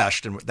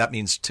refreshed. And that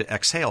means to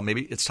exhale.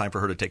 Maybe it's time for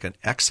her to take an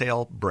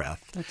exhale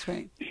breath. That's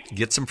right.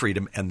 Get some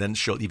freedom, and then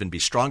she'll even be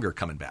stronger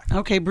coming back.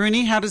 Okay,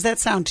 Bruni, how does that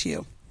sound to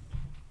you?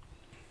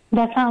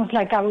 That sounds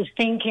like I was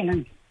thinking,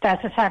 and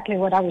that's exactly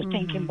what I was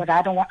thinking. But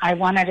I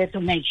wanted it to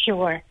make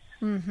sure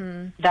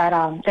that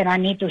I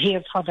need to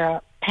heal for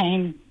the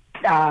pain,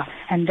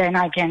 and then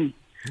I can.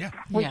 Yeah.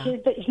 Which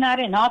is it's not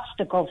an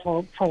obstacle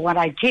for what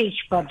I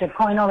teach, but the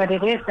point of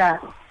it is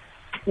that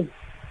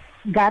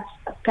God's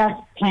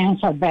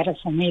plans are better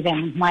for me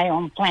than my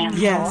own plans.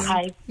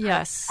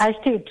 Yes. So I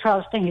still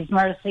trust in His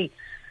mercy.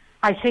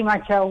 I see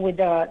myself with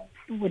the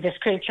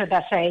scripture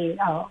that say,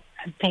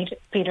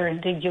 Peter,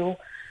 did you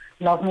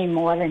love me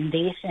more than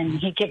this? And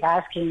he kept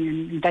asking,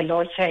 and the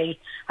Lord say,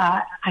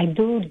 I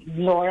do,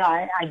 Lord,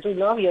 I do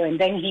love you. And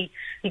then he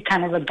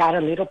kind of got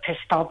a little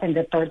pissed off in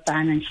the third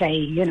time and say,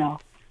 you know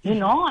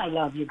I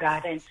love you,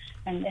 God.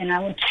 And I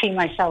would see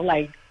myself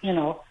like, you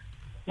know,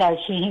 that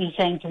he's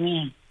saying to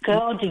me,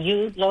 girl, do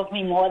you love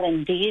me more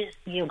than these,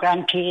 your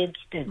grandkids,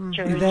 the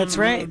church? That's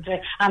right.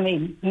 I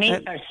mean, me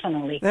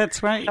personally.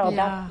 That's right. So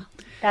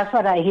that's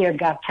what I hear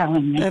God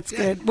telling me. That's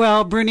good.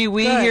 Well, Bruni,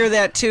 we hear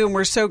that too, and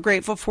we're so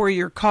grateful for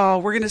your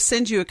call. We're going to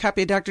send you a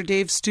copy of Dr.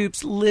 Dave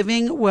Stoops'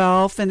 Living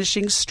Well,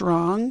 Finishing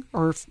Strong.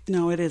 Or,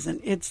 no, it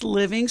isn't. It's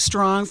Living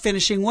Strong,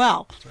 Finishing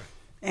Well. That's right.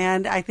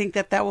 And I think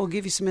that will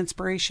give you some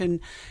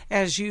inspiration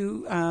as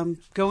you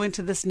go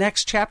into this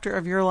next chapter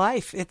of your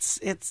life. It's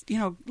you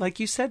know, like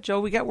you said, Joe,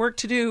 we got work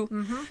to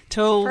do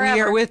till we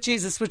are with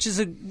Jesus, which is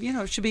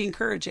should be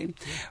encouraging.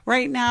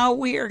 Right now,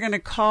 we're going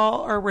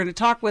to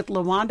talk with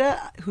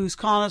LaWanda, who's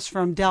calling us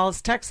from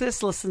Dallas,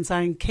 Texas. Listens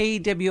on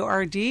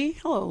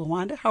KWRD. Hello,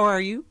 LaWanda. How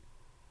are you?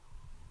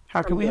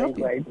 How can we help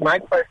you? Great. My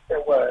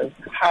question was,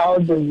 how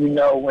do you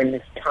know when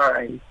it's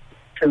time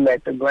to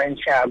let the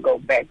grandchild go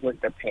back with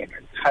the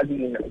parents? How do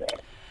you know that?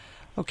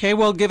 Okay,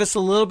 well, give us a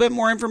little bit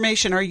more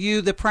information. Are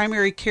you the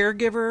primary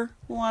caregiver,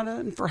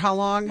 LaWanda, and for how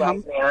long?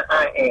 Right now,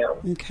 I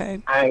am.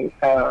 Okay. I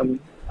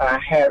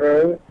had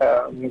her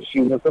when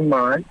she was a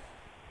month.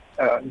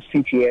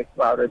 CTS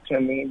brought her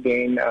to me.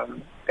 Then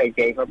they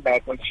gave her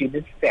back when she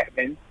was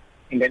 7.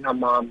 And then her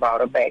mom brought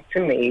her back to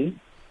me.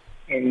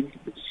 And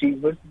she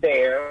was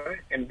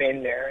there and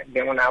been there.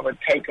 Then when I would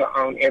take her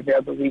on every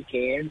other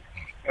weekend,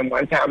 and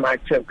one time I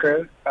took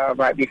her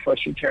right before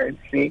she turned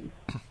 6.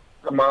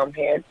 Her mom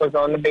was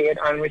on the bed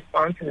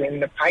unresponsive,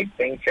 and the pipe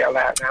thing fell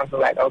out. And I was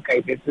like, okay,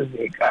 this is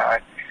it,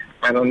 God.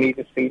 I don't need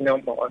to see no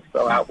more.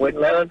 So I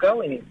wouldn't let her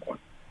go anymore.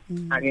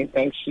 I didn't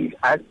think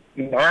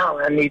now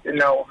I need to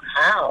know,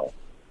 how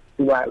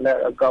do I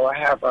let her go?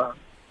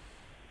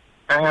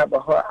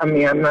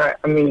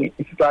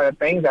 it's a lot of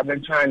things I've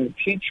been trying to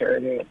teach her.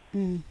 That,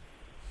 you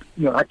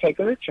know, I take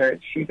her to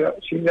church. She's a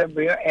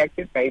real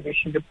active baby.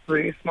 She's a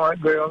pretty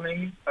smart girl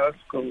in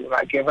school.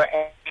 I give her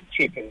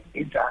activities.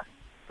 I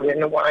put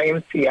in the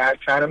YMCA. I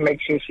try to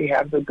make sure she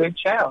has a good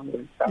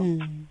childhood. So,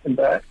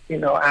 but you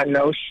know, I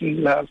know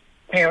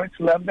parents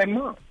love their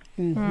mom.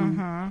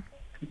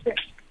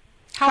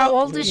 How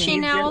old is she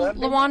now,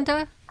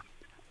 LaWanda?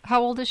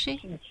 How old is she?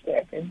 She's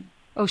 7.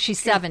 Oh, she's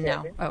 7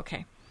 now.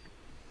 Okay.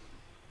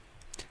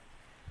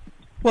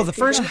 Well, the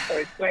first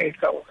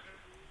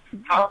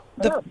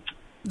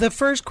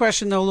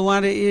question, though,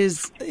 LaWanda,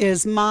 is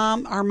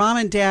are mom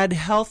and dad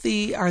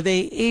healthy? Are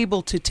they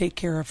able to take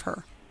care of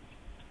her?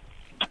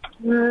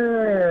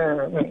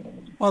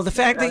 Well, the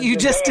fact that you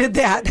just did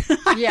that.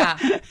 Yeah.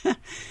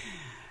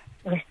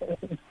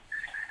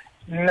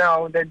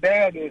 No, the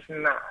dad is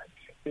not,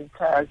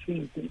 because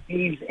he's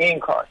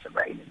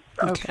incarcerated.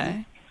 So.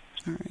 Okay.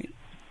 All right.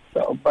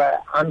 So,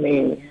 but I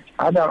want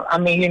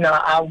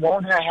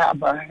her to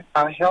have a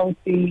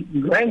healthy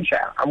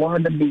grandchild. I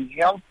want her to be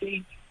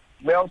healthy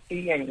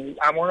wealthy, and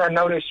I want her to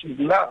know that she's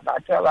loved. I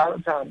tell her all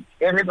the time,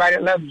 everybody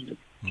loves you.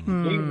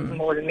 Jesus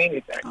more than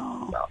anything.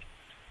 So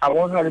I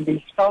want her to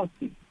be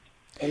salty.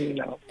 And, you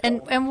know.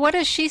 And what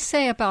does she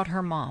say about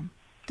her mom?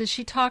 Does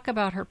she talk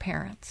about her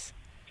parents?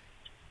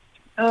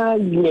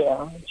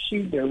 Yeah,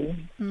 she do.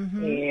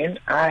 And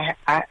I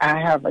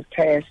have a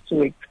task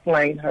to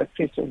explain her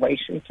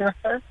situation to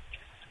her.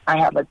 I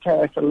have a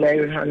task of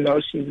letting her know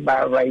she's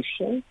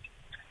biracial.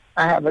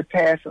 I have a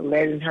task of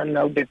letting her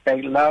know that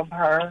they love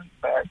her,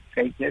 but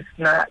they just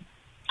not.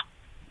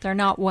 They're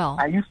not well.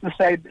 I used to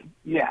say,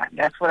 yeah,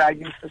 that's what I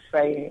used to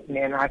say, and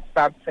then I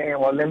stopped saying,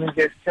 well, let me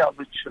just tell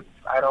the truth.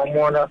 I don't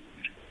want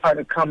her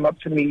to come up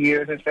to me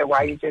years and say,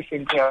 why you just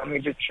didn't tell me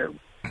the truth?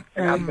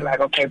 And I'll be like,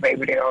 okay,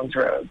 baby, they're on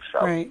drugs.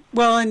 So. Right.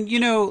 Well, and, you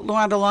know,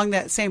 Luanda, along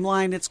that same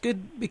line, it's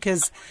good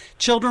because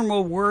children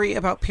will worry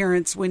about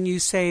parents when you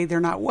say they're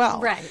not well.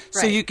 Right.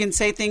 So you can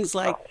say things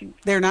like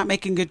they're not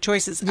making good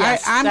choices.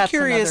 Yes, I'm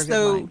curious,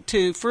 though,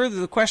 to further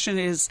the question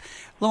is,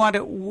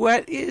 Luanda,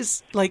 what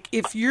is, like,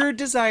 if your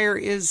desire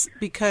is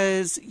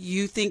because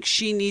you think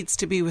she needs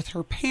to be with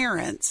her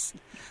parents,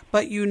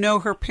 but you know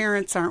her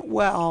parents aren't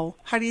well,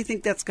 how do you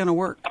think that's going to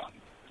work?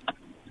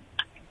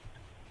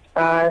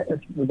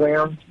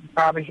 Well,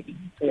 probably,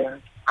 yeah.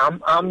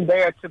 I'm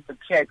there to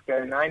protect her,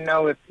 and I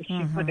know if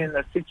she put in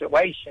a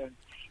situation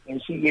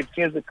and she gets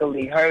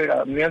physically hurt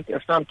or mental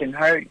or something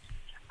hurt,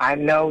 I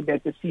know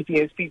that the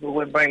CPS people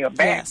would bring her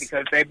back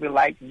because they'd be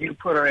like, you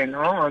put her in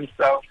harm.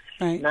 So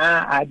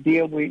now I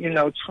deal with, you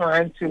know,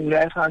 trying to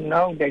let her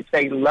know that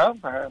they love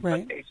her,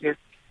 but they just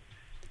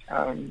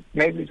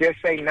maybe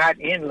just say not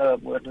in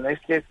love with her.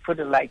 Let's just put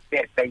it like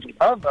that. They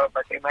love her,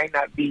 but they might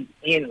not be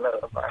in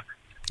love with her.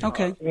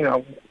 Okay. You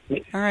know.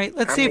 All right.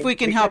 Let's see if we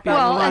can help you.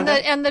 Well,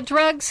 and the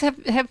drugs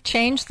have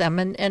changed them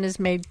and has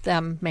made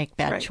them make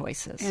bad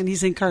choices. And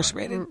he's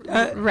incarcerated.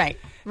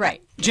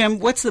 Right. Jim,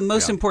 what's the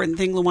most important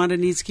thing Luanda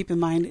needs to keep in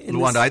mind?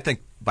 Luanda, I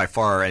think by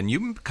far, and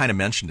you kind of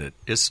mentioned it,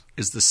 is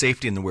the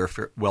safety and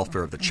the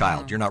welfare of the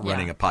child. You're not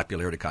running a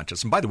popularity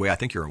contest. And by the way, I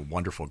think you're a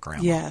wonderful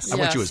grandma. Yes. I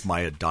want you as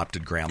my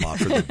adopted grandma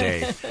for the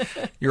day.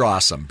 You're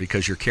awesome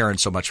because you're caring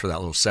so much for that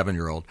little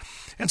 7-year-old.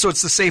 And so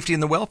it's the safety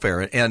and the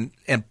welfare. And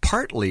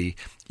partly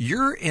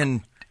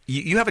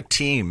you have a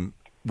team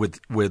with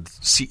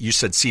you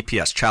said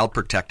CPS, Child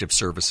Protective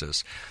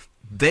Services.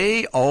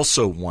 They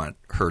also want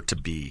her to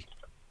be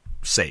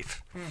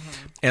safe.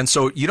 And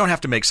so you don't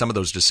have to make some of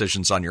those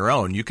decisions on your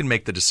own. You can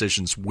make the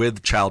decisions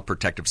with Child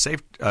Protective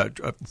Services.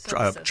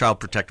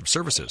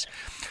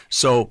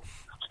 So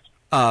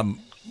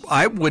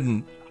I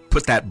wouldn't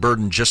put that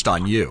burden just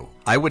on you.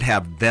 I would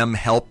have them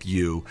help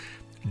you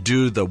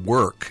do the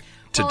work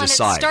to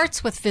decide. And it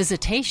starts with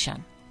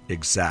visitation.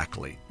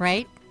 Exactly.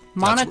 Right?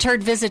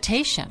 Monitored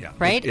visitation,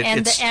 right?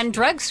 And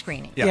drug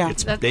screening.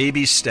 It's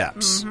baby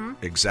steps.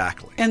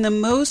 Exactly. And the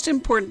most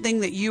important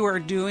thing that you are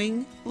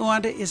doing,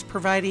 Luanda, is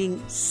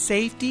providing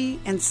safety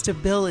and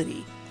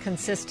stability.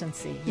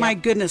 Consistency. My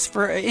goodness,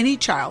 for any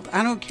child.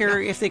 I don't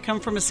care if they come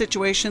from a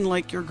situation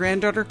like your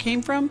granddaughter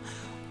came from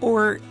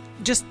or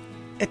just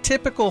a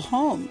typical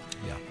home.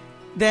 Yeah.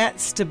 That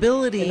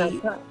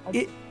stability...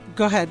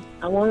 go ahead.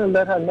 I want to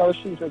let her know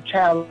she's a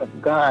child of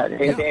God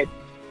and that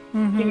he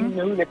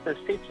knew that the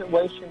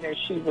situation that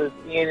she was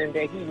in and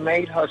that he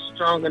made her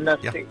strong enough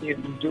to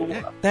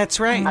endure. That's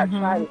right. I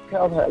try to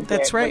tell her that.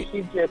 That's right. But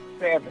she's just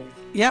 7.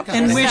 Yep.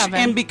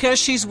 And because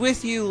she's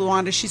with you,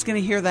 Luanda, she's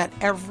going to hear that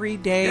every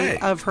day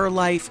of her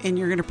life, and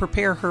you're going to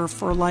prepare her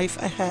for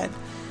life ahead.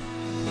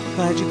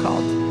 Glad you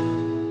called.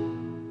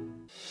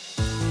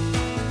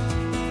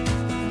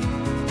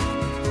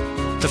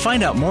 To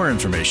find out more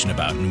information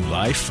about New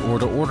Life or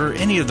to order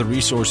any of the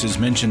resources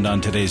mentioned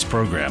on today's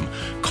program,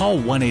 call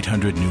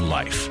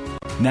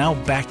 1-800-NEW-LIFE. Now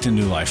back to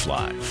New Life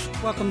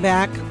Live. Welcome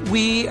back.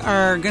 We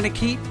are going to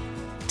keep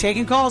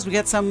taking calls. We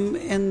got some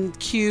in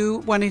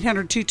queue,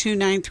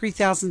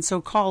 1-800-229-3000,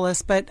 so call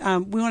us. But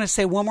we want to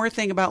say one more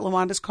thing about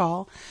Luanda's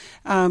call.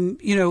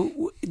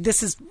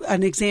 This is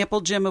an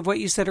example, Jim, of what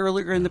you said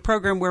earlier in the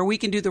program where we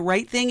can do the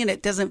right thing and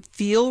it doesn't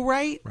feel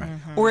right.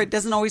 Or it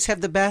doesn't always have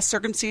the best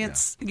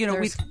circumstance.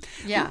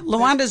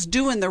 Luanda's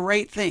doing the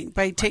right thing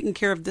by taking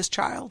care of this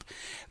child.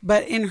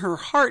 But in her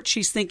heart,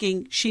 she's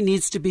thinking she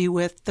needs to be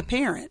with the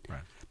parent.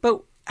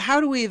 But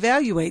how do we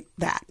evaluate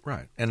that?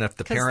 Right. And if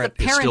the parent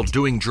is still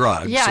doing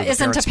drugs, so the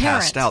parent's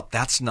passed out,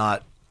 that's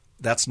not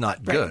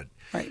good.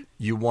 Right.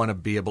 You want to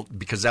be able,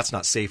 because that's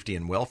not safety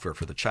and welfare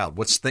for the child.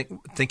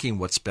 Thinking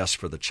what's best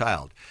for the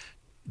child.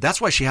 That's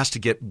why she has to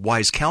get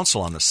wise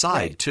counsel on the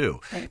side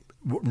too. Right.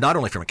 Not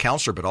only from a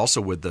counselor, but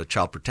also with the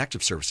Child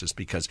Protective Services,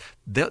 because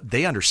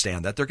they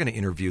understand that. They're going to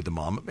interview the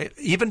mom,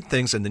 even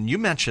things. And then you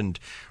mentioned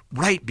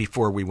right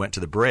before we went to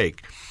the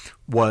break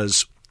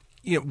was,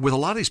 with a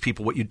lot of these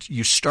people, what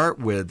you start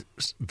with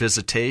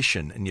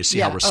visitation and you see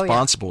how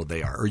responsible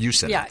they are. Or you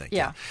said, I think.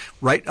 Yeah.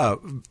 Right?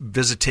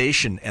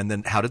 Visitation, and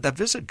then how did that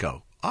visit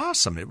go?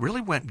 Awesome. It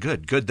really went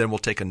good. Good. Then we'll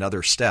take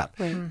another step.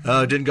 Right.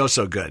 It didn't go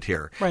so good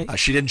here. Right.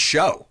 She didn't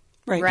show.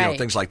 Right.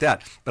 Things like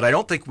that. But I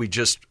don't think we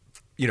just,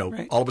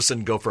 all of a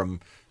sudden go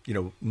from,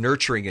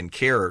 nurturing and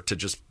care to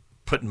just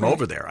putting him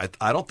over there.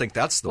 I don't think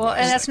that's the well,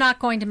 and that's thing. not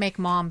going to make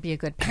mom be a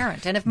good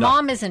parent. And if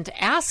mom isn't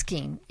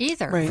asking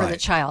either for the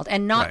child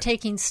and not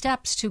taking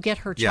steps to get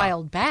her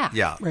child back.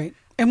 Yeah. Right.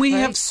 And we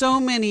have so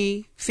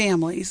many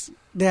families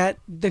that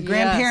the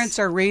grandparents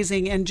are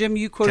raising, and Jim,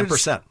 you quoted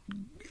 10%.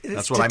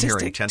 That's what I'm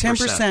hearing,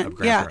 10% of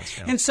grandparents.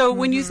 Yeah. And so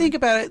when you think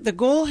about it, the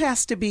goal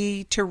has to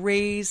be to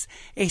raise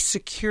a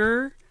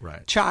secure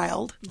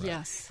child.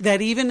 Yes.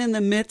 That even in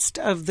the midst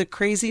of the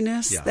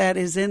craziness that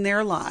is in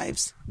their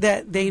lives,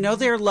 that they know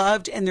they're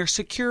loved and they're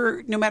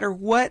secure no matter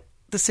what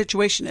the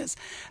situation is.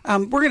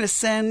 We're going to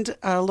send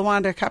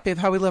LaWanda a copy of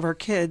How We Love Our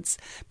Kids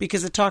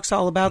because it talks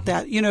all about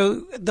that. You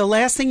know, the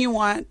last thing you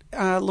want,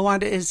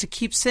 LaWanda, is to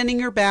keep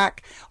sending her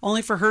back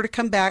only for her to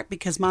come back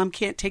because mom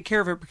can't take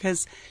care of her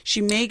because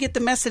she may get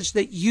the message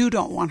that you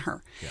don't want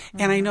her. Yeah.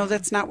 And I know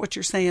that's not what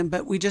you're saying,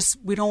 but we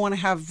don't want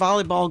to have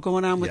volleyball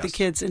going on with the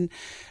kids. And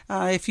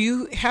if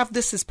you have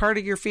this as part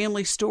of your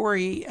family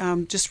story,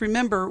 just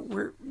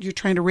remember you're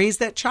trying to raise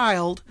that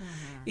child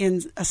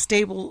in a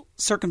stable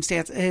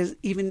circumstance,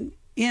 even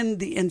in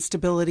the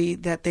instability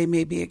that they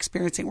may be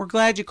experiencing. We're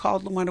glad you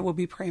called, LaWanda. We'll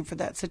be praying for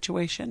that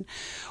situation.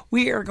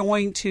 We are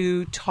going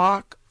to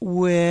talk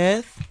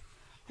with,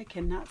 I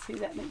cannot see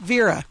that name,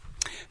 Vera,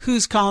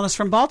 who's calling us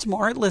from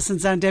Baltimore.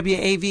 Listens on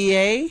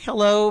WAVA.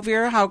 Hello,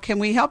 Vera. How can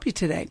we help you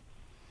today?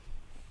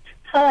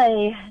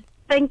 Hi.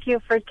 Thank you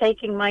for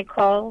taking my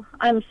call.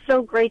 I'm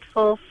so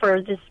grateful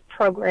for this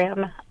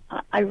program.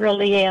 I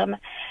really am.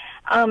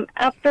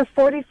 After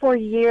 44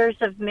 years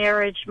of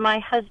marriage, my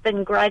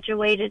husband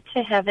graduated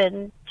to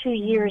heaven 2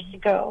 years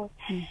ago.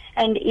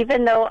 And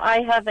even though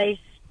I have a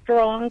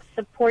strong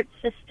support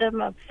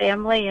system of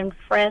family and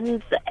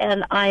friends,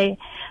 and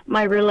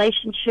my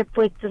relationship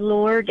with the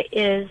Lord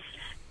is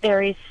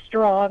very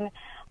strong,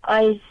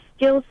 I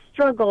still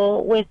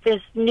struggle with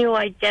this new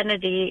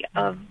identity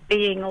of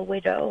being a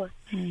widow.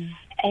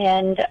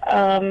 And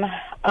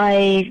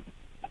I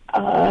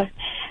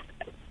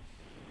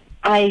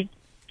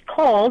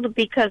called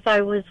because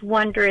I was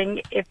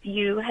wondering if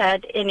you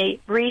had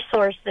any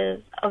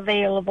resources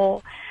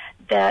available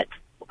that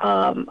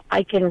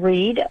I can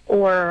read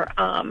or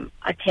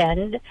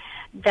attend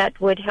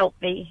that would help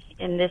me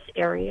in this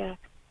area.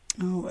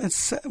 Oh,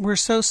 we're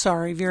so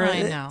sorry, Vera.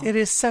 I know. It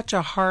is such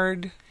a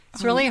hard...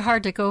 It's really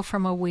hard to go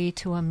from a we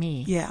to a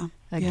me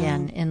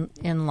again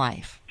in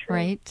life,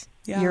 right?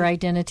 Yeah. Your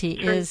identity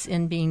is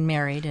in being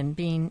married and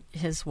being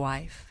his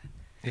wife.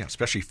 Yeah,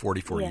 especially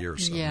 44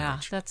 years. Yeah,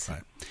 that's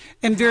right.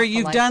 And Vera,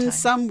 you've done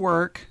some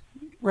work,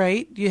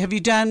 right? Have you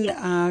done,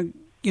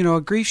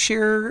 a grief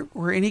share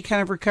or any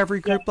kind of recovery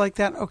group like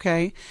that?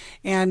 Okay.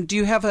 And do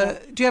you have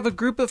a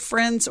group of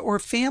friends or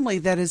family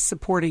that is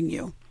supporting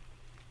you?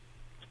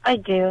 I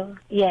do.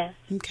 Yes.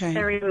 Okay.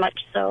 Very much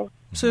so.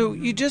 So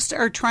you just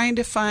are trying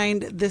to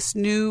find this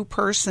new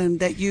person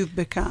that you've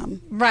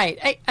become.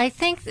 Right. I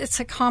think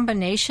it's a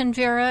combination,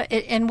 Vera,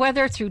 and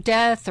whether through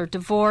death or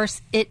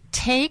divorce, it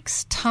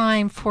takes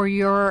time for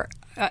your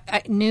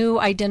new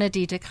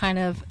identity to kind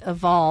of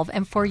evolve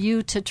and for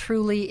you to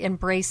truly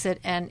embrace it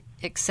and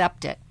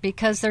accept it.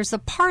 Because there's a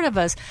part of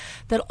us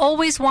that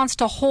always wants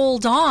to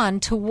hold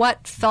on to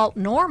what felt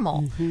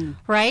normal,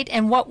 right,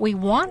 and what we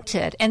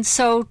wanted. And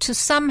so to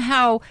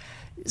somehow...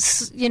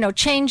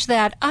 change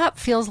that up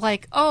feels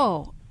like,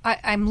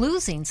 I'm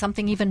losing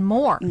something even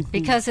more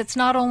because it's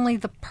not only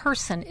the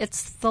person,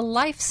 it's the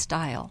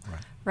lifestyle,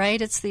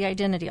 right? It's the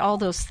identity, all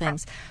those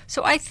things.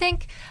 So I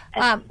think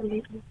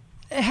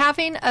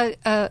having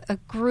a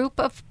group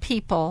of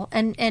people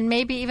and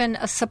maybe even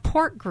a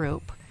support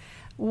group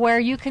where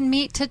you can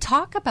meet to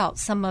talk about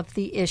some of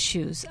the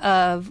issues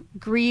of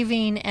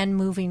grieving and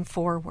moving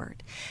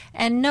forward.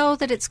 And know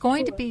that it's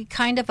going to be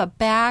kind of a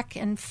back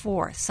and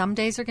forth. Some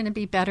days are going to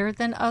be better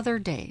than other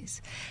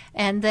days.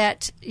 And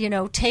that,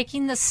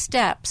 taking the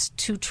steps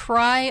to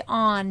try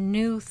on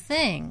new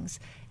things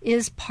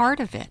is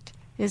part of it.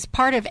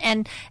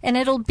 And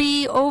it'll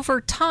be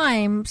over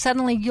time,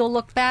 suddenly you'll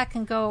look back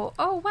and go,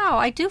 oh, wow,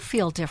 I do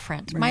feel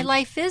different. Right. My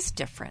life is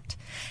different.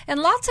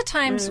 And lots of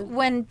times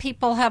when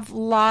people have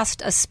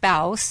lost a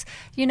spouse,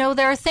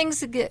 there are things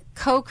that get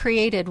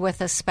co-created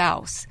with a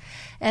spouse.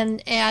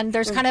 And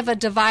there's kind of a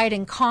divide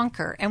and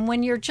conquer. And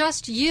when you're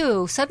just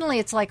you, suddenly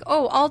it's like,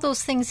 oh, all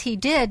those things he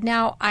did,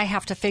 now I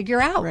have to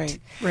figure out.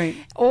 Right.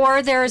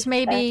 Or there's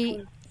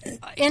maybe...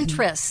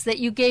 interests that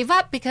you gave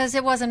up because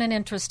it wasn't an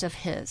interest of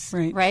his,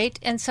 right?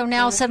 And so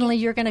now suddenly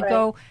you're going to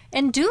go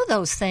and do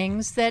those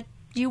things that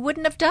you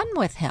wouldn't have done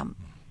with him,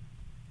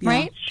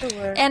 right?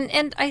 Sure.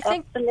 And I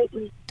think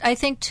Absolutely. I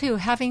think too,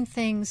 having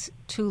things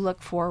to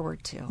look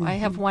forward to. I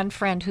have one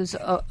friend who's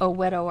a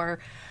widower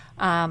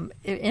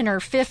in her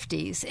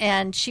 50s,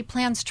 and she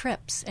plans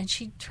trips and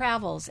she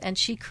travels and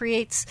she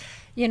creates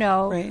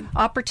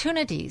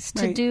opportunities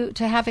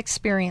to have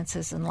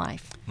experiences in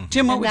life.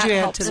 Jim, what would you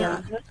add to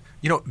that?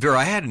 Vera,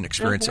 I had an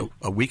experience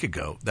a week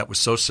ago that was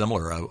so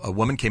similar. A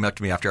woman came up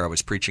to me after I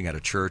was preaching at a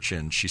church,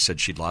 and she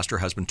said she'd lost her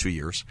husband 2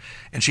 years.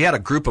 And she had a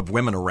group of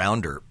women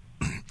around her.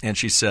 And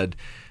she said,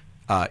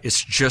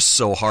 it's just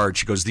so hard.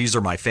 She goes, these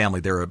are my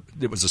family.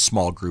 It was a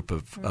small group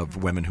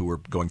of women who were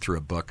going through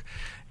a book.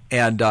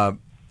 And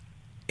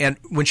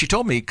when she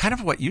told me kind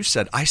of what you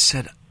said, I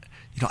said,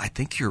 I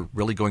think you're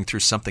really going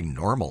through something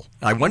normal.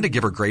 I wanted to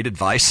give her great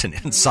advice and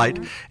insight.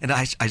 And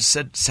I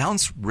said,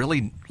 sounds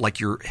really like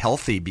you're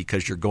healthy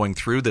because you're going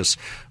through this,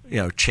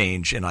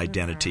 change in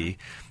identity.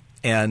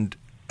 And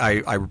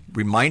I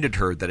reminded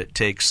her that it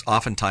takes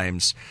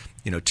oftentimes,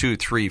 2,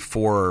 3,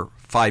 4,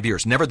 5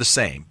 years, never the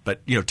same,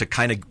 but, to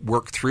kind of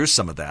work through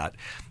some of that.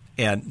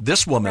 And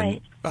this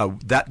woman,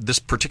 this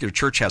particular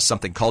church has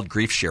something called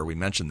Grief Share. We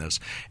mentioned this.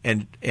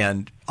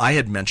 And I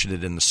had mentioned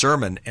it in the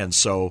sermon. And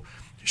so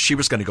she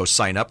was going to go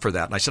sign up for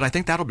that. And I said, I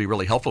think that'll be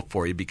really helpful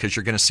for you because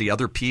you're going to see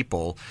other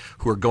people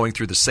who are going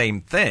through the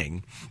same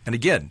thing. And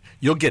again,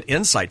 you'll get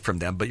insight from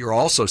them, but you'll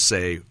also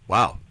say,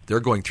 wow,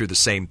 they're going through the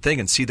same thing,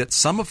 and see that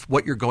some of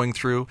what you're going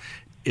through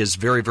is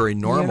very, very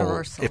normal.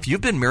 Universal. If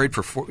you've been married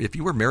if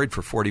you were married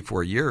for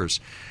 44 years,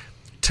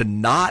 to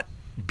not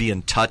be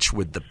in touch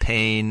with the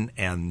pain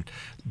and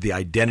the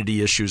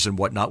identity issues and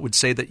whatnot would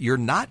say that you're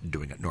not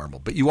doing it normal,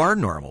 but you are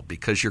normal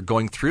because you're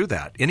going through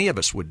that. Any of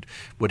us would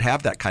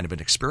have that kind of an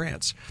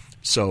experience.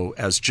 So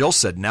as Jill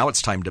said, now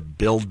it's time to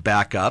build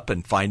back up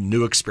and find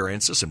new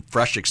experiences and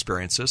fresh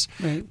experiences.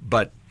 Right.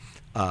 But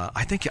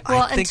I think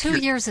 2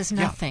 years is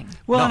nothing.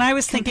 Well, and I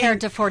was thinking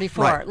compared to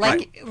 44.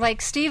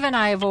 Like Steve and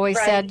I have always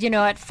said,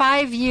 at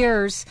 5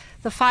 years,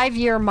 the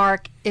 5-year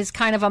mark is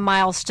kind of a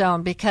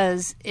milestone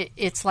because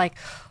it's like,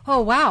 oh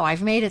wow,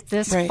 I've made it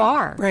this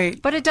far.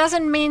 Right. But it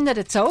doesn't mean that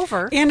it's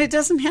over. And it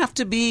doesn't have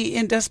to be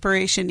in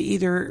desperation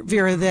either,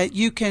 Vera. That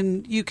you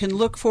can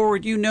look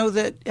forward.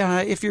 That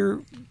if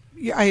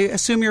I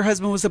assume your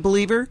husband was a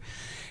believer.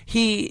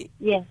 He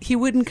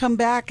wouldn't come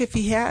back if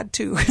he had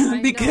to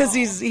because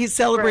he's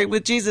celebrating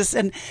with Jesus.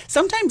 And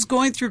sometimes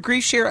going through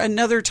Grief Share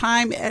another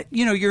time,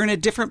 you're in a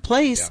different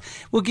place,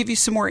 will give you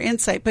some more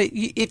insight. But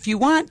if you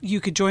want, you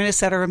could join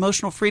us at our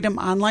Emotional Freedom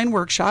online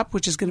workshop,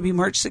 which is going to be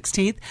March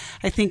 16th.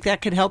 I think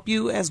that could help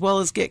you as well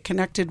as get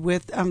connected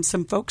with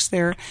some folks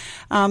there.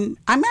 I'm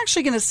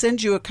actually going to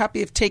send you a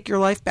copy of Take Your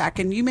Life Back.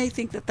 And you may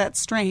think that that's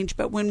strange,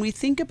 but when we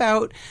think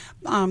about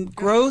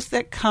growth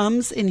that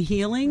comes in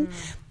healing,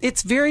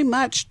 it's very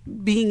much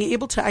being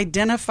able to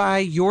identify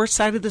your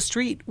side of the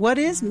street. What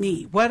is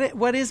me?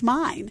 What is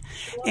mine?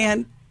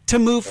 And to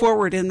move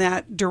forward in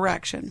that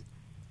direction.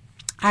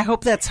 I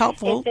hope that's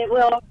helpful. If it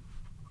will,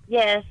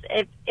 yes.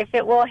 If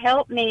it will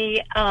help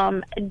me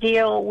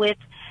deal with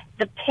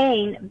the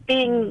pain,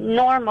 being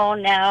normal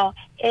now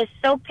is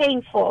so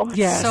painful.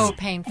 Yes. So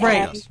painful.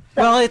 Right. Yes.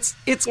 Well,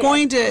 it's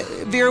going to,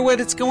 Vera, what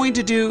it's going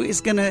to do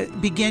is going to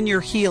begin your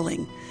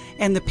healing.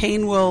 And the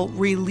pain will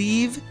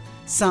relieve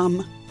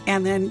some,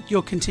 and then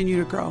you'll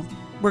continue to grow.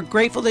 We're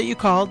grateful that you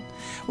called.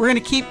 We're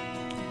going to keep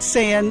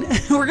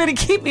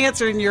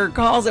answering your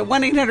calls at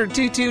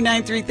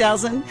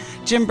 1-800-229-3000.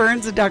 Jim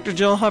Burns and Dr.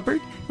 Jill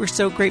Hubbard. We're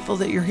so grateful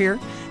that you're here.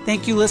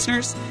 Thank you,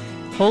 listeners.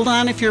 Hold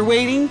on if you're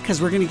waiting,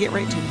 because we're going to get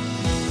right to it.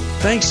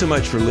 Thanks so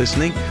much for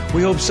listening.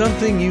 We hope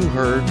something you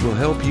heard will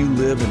help you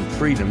live in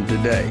freedom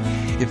today.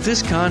 If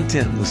this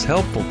content was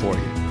helpful for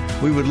you,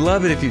 we would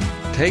love it if you'd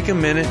take a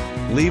minute,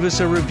 leave us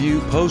a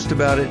review, post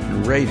about it,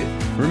 and rate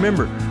it.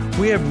 Remember,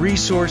 we have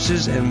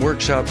resources and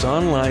workshops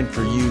online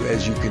for you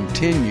as you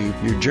continue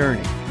your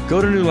journey.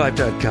 Go to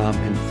newlife.com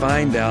and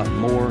find out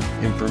more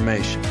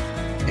information.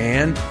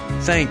 And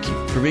thank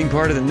you for being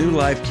part of the New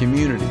Life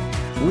community.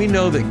 We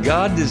know that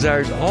God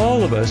desires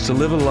all of us to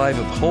live a life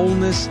of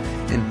wholeness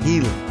and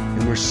healing,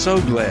 and we're so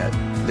glad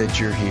that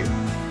you're here.